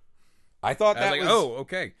off. I thought that was oh,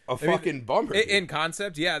 okay. Fucking bummer. In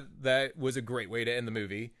concept, yeah, that was a great way to end the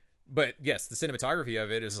movie. But, yes, the cinematography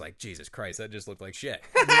of it is like, Jesus Christ, that just looked like shit.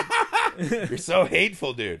 You're so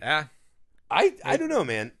hateful, dude. Yeah. I don't know,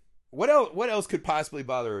 man. What else could possibly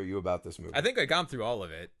bother you about this movie? I think I gone through all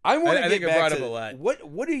of it. I want to get back brought to up a lot.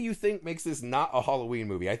 What do you think makes this not a Halloween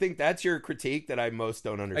movie? I think that's your critique that I most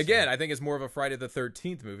don't understand. Again, I think it's more of a Friday the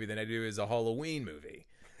 13th movie than I do as a Halloween movie.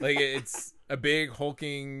 Like, it's a big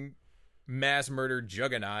hulking mass murder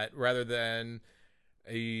juggernaut rather than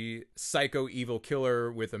a psycho evil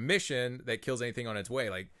killer with a mission that kills anything on its way.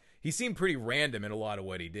 Like, he seemed pretty random in a lot of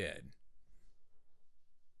what he did.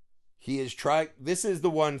 He is trying. This is the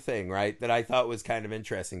one thing, right, that I thought was kind of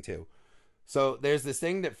interesting too. So there's this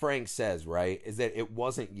thing that Frank says, right, is that it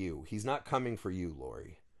wasn't you. He's not coming for you,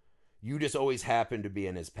 Laurie. You just always happened to be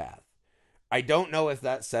in his path. I don't know if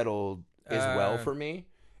that settled as well for me.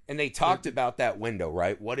 And they talked about that window,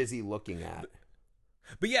 right? What is he looking at?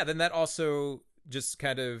 But yeah, then that also just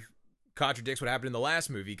kind of contradicts what happened in the last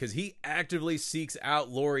movie, because he actively seeks out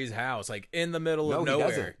Laurie's house, like in the middle of nowhere.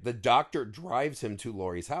 He doesn't. The doctor drives him to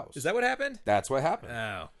Laurie's house. Is that what happened? That's what happened.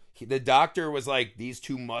 Oh. The doctor was like, these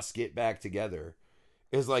two must get back together.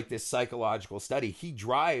 It was like this psychological study. He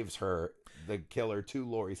drives her, the killer, to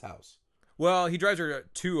Laurie's house. Well, he drives her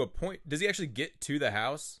to a point. Does he actually get to the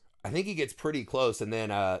house? I think he gets pretty close, and then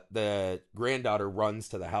the granddaughter runs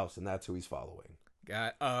to the house, and that's who he's following.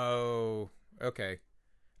 Oh, okay.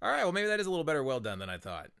 All right, well, maybe that is a little better well done than I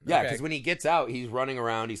thought. Yeah, because when he gets out, he's running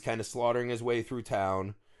around. He's kind of slaughtering his way through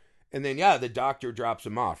town. And then, the doctor drops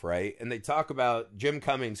him off, right? And they talk about Jim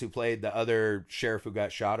Cummings, who played the other sheriff who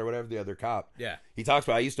got shot or whatever, the other cop. Yeah. He talks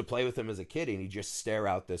about, I used to play with him as a kid, and he'd just stare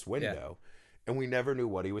out this window. Yeah. And we never knew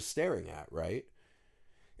what he was staring at, right?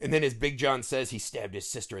 And then as Big John says, he stabbed his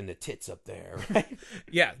sister in the tits up there. Right?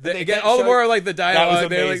 Yeah. Again, all the more like the dialogue. That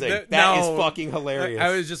was amazing. That is fucking hilarious. I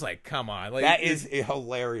was just like, come on. Like, that is a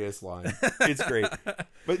hilarious line. It's great.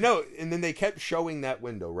 But no, and then they kept showing that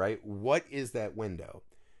window, right? What is that window?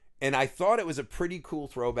 And I thought it was a pretty cool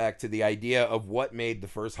throwback to the idea of what made the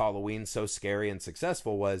first Halloween so scary and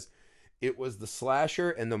successful was it was the slasher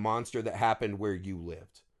and the monster that happened where you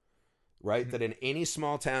lived. Right? Mm-hmm. That in any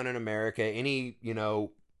small town in America, any,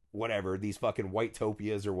 whatever, these fucking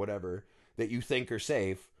white-topias or whatever that you think are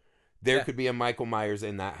safe, there could be a Michael Myers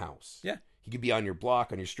in that house. Yeah. He could be on your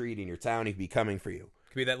block, on your street, in your town. He could be coming for you.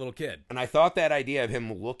 Could be that little kid. And I thought that idea of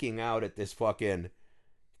him looking out at this fucking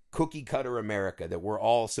cookie cutter America that we're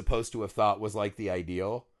all supposed to have thought was like the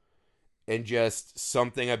ideal, and just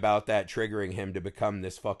something about that triggering him to become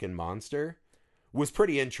this fucking monster was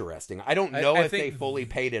pretty interesting. I don't know if they fully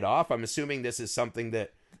paid it off. I'm assuming this is something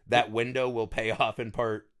that window will pay off in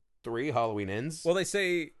part 3, Halloween Ends. Well, they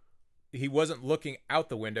say he wasn't looking out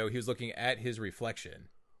the window. He was looking at his reflection.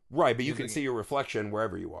 Right, but you can see your reflection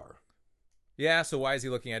wherever you are. Yeah, so why is he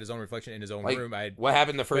looking at his own reflection in his own room? What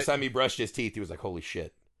happened the first time he brushed his teeth? He was like, holy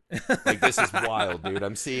shit. Like, this is wild, dude.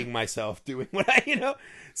 I'm seeing myself doing what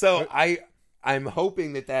So I'm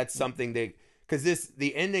hoping that that's something that... Because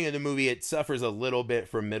the ending of the movie, it suffers a little bit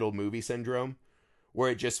from middle movie syndrome, where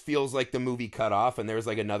it just feels like the movie cut off and there's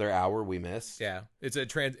like another hour we missed. Yeah, it's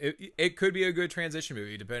it could be a good transition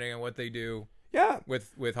movie depending on what they do. Yeah,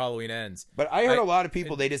 with Halloween Ends. But I heard a lot of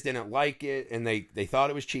people, they just didn't like it and they thought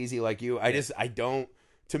it was cheesy like you.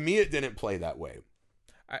 To me, it didn't play that way.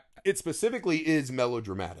 It specifically is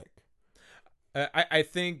melodramatic. I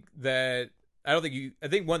think that I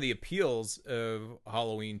think one of the appeals of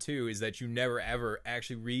Halloween 2 is that you never ever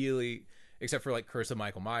actually really, except for like Curse of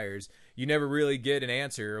Michael Myers, you never really get an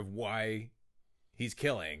answer of why he's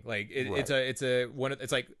killing. Like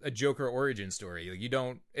it's like a Joker origin story. Like you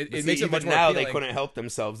don't. It makes it much more appealing. They couldn't help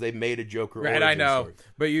themselves. They made a Joker origin I know, story.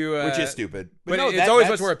 but which is stupid. But no, it's always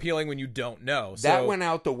much more appealing when you don't know. So that went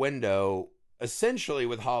out the window essentially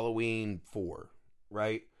with Halloween 4,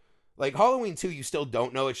 right? Like Halloween 2, you still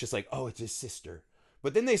don't know. It's just like, oh, it's his sister.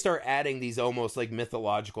 But then they start adding these almost like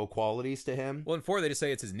mythological qualities to him. Well, in 4, they just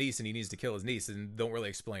say it's his niece and he needs to kill his niece and don't really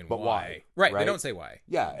explain why. Right, they don't say why.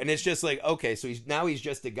 Yeah, and it's just like, okay, so he's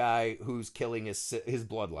just a guy who's killing his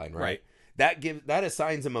bloodline, right? That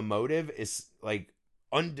assigns him a motive, is like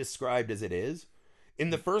undescribed as it is. In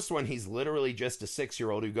the first one, he's literally just a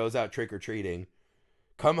 6-year-old who goes out trick-or-treating,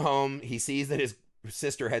 come home, he sees that his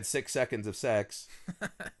sister had 6 seconds of sex,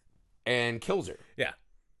 and kills her. Yeah.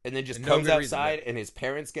 And then just comes outside and his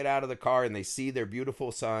parents get out of the car and they see their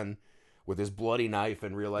beautiful son with his bloody knife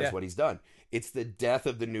and realize what he's done. It's the death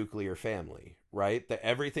of the nuclear family, right? That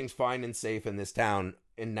everything's fine and safe in this town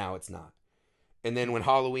and now it's not. And then when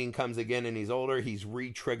Halloween comes again and he's older, he's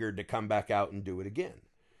re-triggered to come back out and do it again.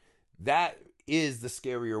 That is the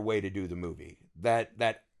scarier way to do the movie. That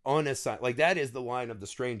unassigned, like that is the line of The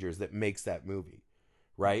Strangers that makes that movie,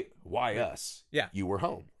 right? Why us? Yeah. You were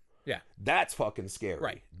home. Yeah. That's fucking scary.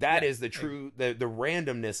 Right. That is the true, the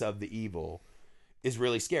randomness of the evil is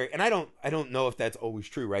really scary. And I don't know if that's always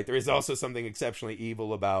true, right? There is also something exceptionally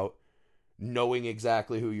evil about knowing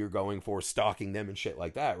exactly who you're going for, stalking them and shit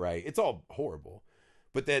like that, right? It's all horrible.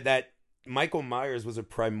 But that Michael Myers was a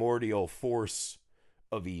primordial force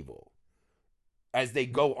of evil. As they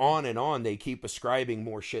go on and on, they keep ascribing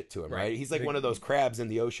more shit to him, right? He's like one of those crabs in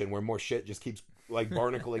the ocean where more shit just keeps like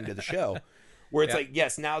barnacling to the shell. Where it's like,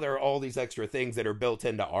 yes, now there are all these extra things that are built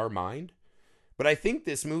into our mind. But I think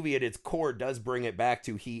this movie at its core does bring it back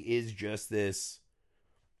to he is just this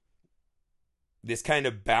kind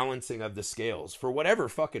of balancing of the scales for whatever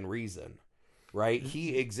fucking reason, right?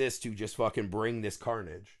 He exists to just fucking bring this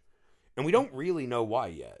carnage. And we don't really know why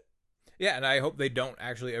yet. Yeah, and I hope they don't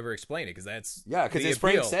actually ever explain it, because that's because as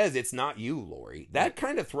Frank says, it's not you, Laurie. That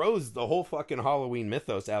kind of throws the whole fucking Halloween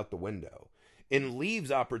mythos out the window. And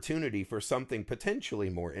leaves opportunity for something potentially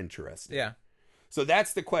more interesting. Yeah. So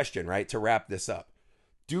that's the question, right? To wrap this up.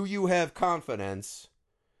 Do you have confidence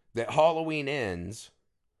that Halloween Ends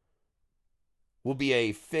will be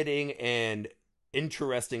a fitting and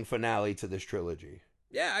interesting finale to this trilogy?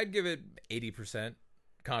 Yeah, I'd give it 80%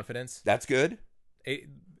 confidence. That's good.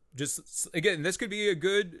 Just, again, this could be a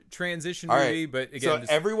good transition movie, but again...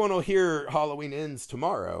 So everyone will hear Halloween Ends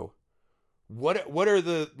tomorrow. What are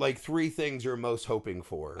the like 3 things you're most hoping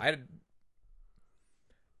for?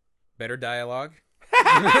 Better dialogue.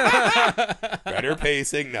 Better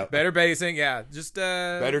pacing. No. Better pacing. Yeah. Just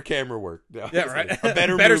better camera work. No, yeah, right. A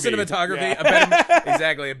better movie. Cinematography. Yeah.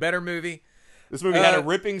 Exactly. A better movie. This movie had a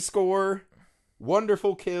ripping score,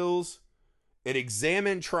 wonderful kills, it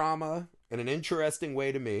examined trauma in an interesting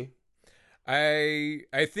way to me.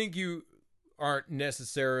 I think you aren't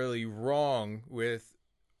necessarily wrong with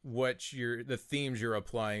the themes you're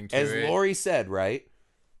applying to as it. Laurie said, right?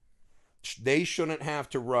 They shouldn't have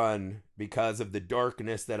to run because of the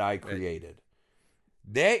darkness that I created.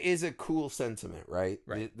 That is a cool sentiment, right?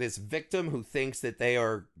 This victim who thinks that they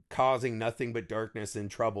are causing nothing but darkness and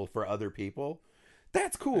trouble for other people.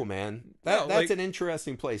 That's cool, man. That's an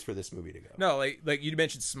interesting place for this movie to go. No, like you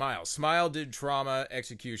mentioned Smile. Smile did trauma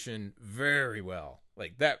execution very well.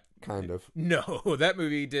 Like that. Kind of. No, that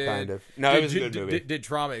movie did. Kind of. No, it was a good movie. Did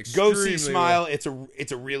trauma Go extremely see Smile. well.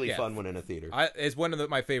 It's a really fun one in a theater. It's one of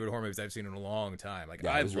my favorite horror movies I've seen in a long time. Like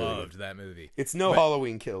I loved really that movie. It's no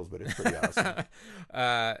Halloween Kills, but it's pretty awesome.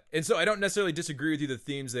 And so I don't necessarily disagree with you. The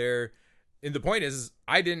themes there, and the point is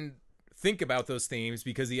I didn't think about those themes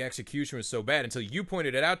because the execution was so bad until you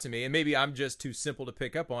pointed it out to me, and maybe I'm just too simple to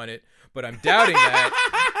pick up on it, but I'm doubting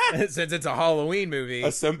that since it's a Halloween movie.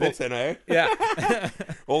 A simpleton, eh? Yeah.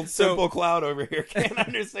 Old simple Cloud over here can't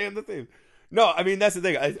understand the theme. No, I mean, that's the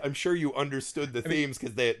thing. I'm sure you understood the themes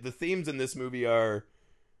because the themes in this movie are,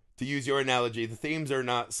 to use your analogy, the themes are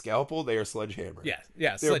not scalpel, they are sledgehammer.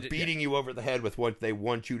 Yeah. They're beating you over the head with what they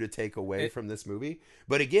want you to take away from this movie.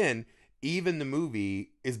 But again, even the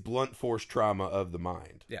movie is blunt force trauma of the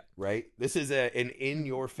mind. Yeah. Right? This is an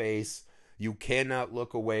in-your-face, you cannot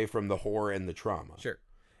look away from the horror and the trauma. Sure.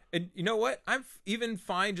 And you know what? I'm even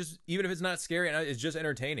fine, even if it's not scary and it's just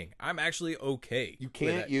entertaining. I'm actually okay. You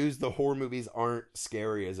can't use the horror movies aren't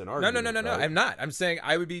scary as an argument. No. Right? I'm not. I'm saying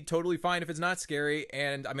I would be totally fine if it's not scary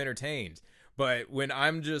and I'm entertained. But when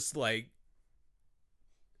I'm just like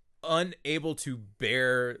unable to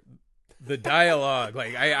bear the dialogue,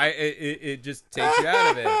 like it just takes you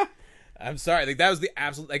out of it. I'm sorry. Like that was the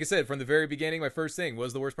absolute. Like I said from the very beginning, my first thing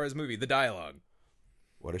was the worst part of the movie, the dialogue.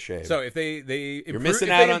 What a shame. So if they you're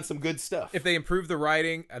missing out on some good stuff. If they improve the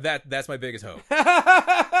writing, that's my biggest hope.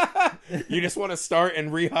 You just want to start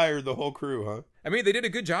and rehire the whole crew, huh? I mean, they did a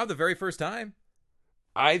good job the very first time.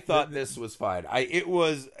 I thought this was fine. It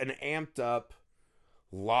was an amped up,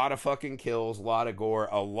 lot of fucking kills, a lot of gore,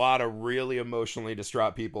 a lot of really emotionally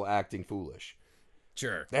distraught people acting foolish.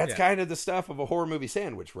 Sure. That's kind of the stuff of a horror movie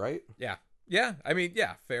sandwich, right? Yeah. I mean,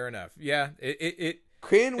 yeah, fair enough. Yeah, it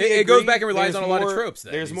goes back and relies on a lot of tropes.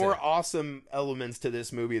 There's more awesome elements to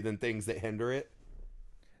this movie than things that hinder it.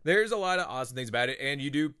 There's a lot of awesome things about it, and you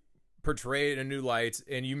do portray it in a new light,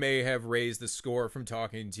 and you may have raised the score from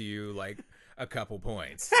talking to you like a couple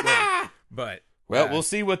points. But we'll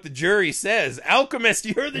see what the jury says. Alchemist,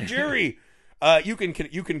 you're the jury. You can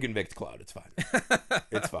convict Cloud. It's fine.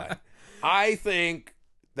 It's fine. I think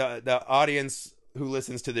the audience who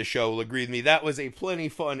listens to this show will agree with me. That was a plenty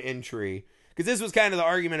fun entry. Because this was kind of the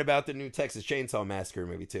argument about the new Texas Chainsaw Massacre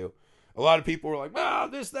movie, too. A lot of people were like,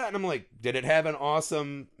 this, that. And I'm like, did it have an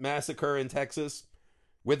awesome massacre in Texas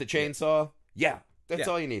with a chainsaw? Yeah. That's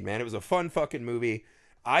all you need, man. It was a fun fucking movie.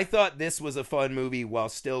 I thought this was a fun movie while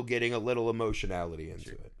still getting a little emotionality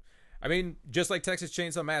into it. I mean, just like Texas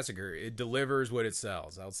Chainsaw Massacre, it delivers what it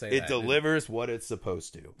sells. I'll say it delivers what it's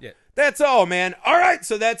supposed to. Yeah. That's all, man. All right,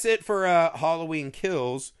 so that's it for Halloween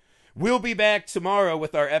Kills. We'll be back tomorrow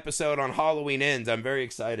with our episode on Halloween Ends. I'm very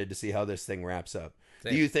excited to see how this thing wraps up.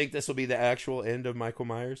 Same. Do you think this will be the actual end of Michael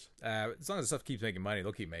Myers? As long as the stuff keeps making money,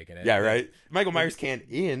 they'll keep making it. Yeah, right? Michael Myers can't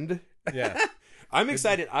end. Yeah. I'm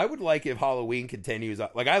excited. I would like if Halloween continues.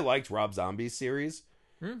 Like, I liked Rob Zombie's series.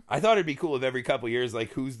 I thought it'd be cool if every couple years,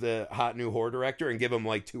 like, who's the hot new horror director and give them,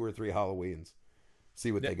 like, 2 or 3 Halloweens.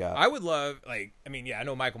 See what they got. I would love, like, I mean, I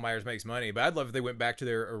know Michael Myers makes money, but I'd love if they went back to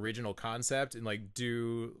their original concept and, like,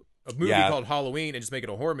 do a movie called Halloween and just make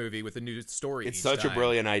it a horror movie with a new story. It's such a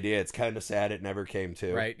brilliant idea. It's kind of sad it never came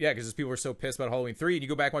to. Right, yeah, because people were so pissed about Halloween 3, and you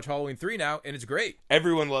go back and watch Halloween 3 now, and it's great.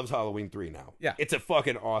 Everyone loves Halloween 3 now. Yeah. It's a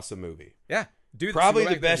fucking awesome movie. Yeah. Probably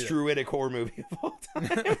the best druidic horror movie of all time.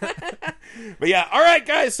 But yeah, all right,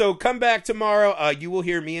 guys, so come back tomorrow. You will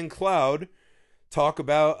hear me and Cloud talk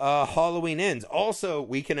about Halloween Ends. Also,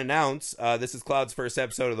 we can announce, this is Cloud's first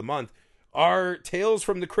episode of the month, our Tales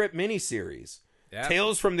from the Crypt miniseries. Yep.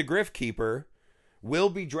 Tales from the Grift Keeper will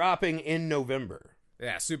be dropping in November.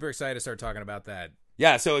 Yeah, super excited to start talking about that.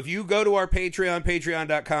 Yeah, so if you go to our Patreon,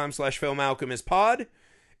 patreon.com/filmalchemistpod,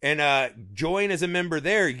 and join as a member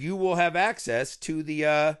there, you will have access to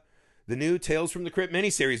the new Tales from the Crypt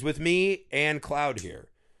miniseries with me and Cloud here.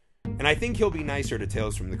 And I think he'll be nicer to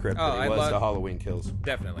Tales from the Crypt than he was to Halloween Kills.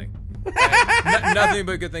 Definitely. Nothing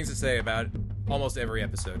but good things to say about almost every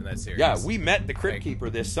episode in that series. Yeah, we met the Crypt Keeper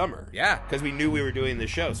this summer. Yeah. Because we knew we were doing this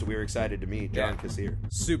show, so we were excited to meet John Kassir.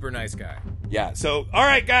 Super nice guy. Yeah, so, all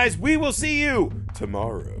right, guys, we will see you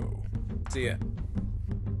tomorrow. See ya.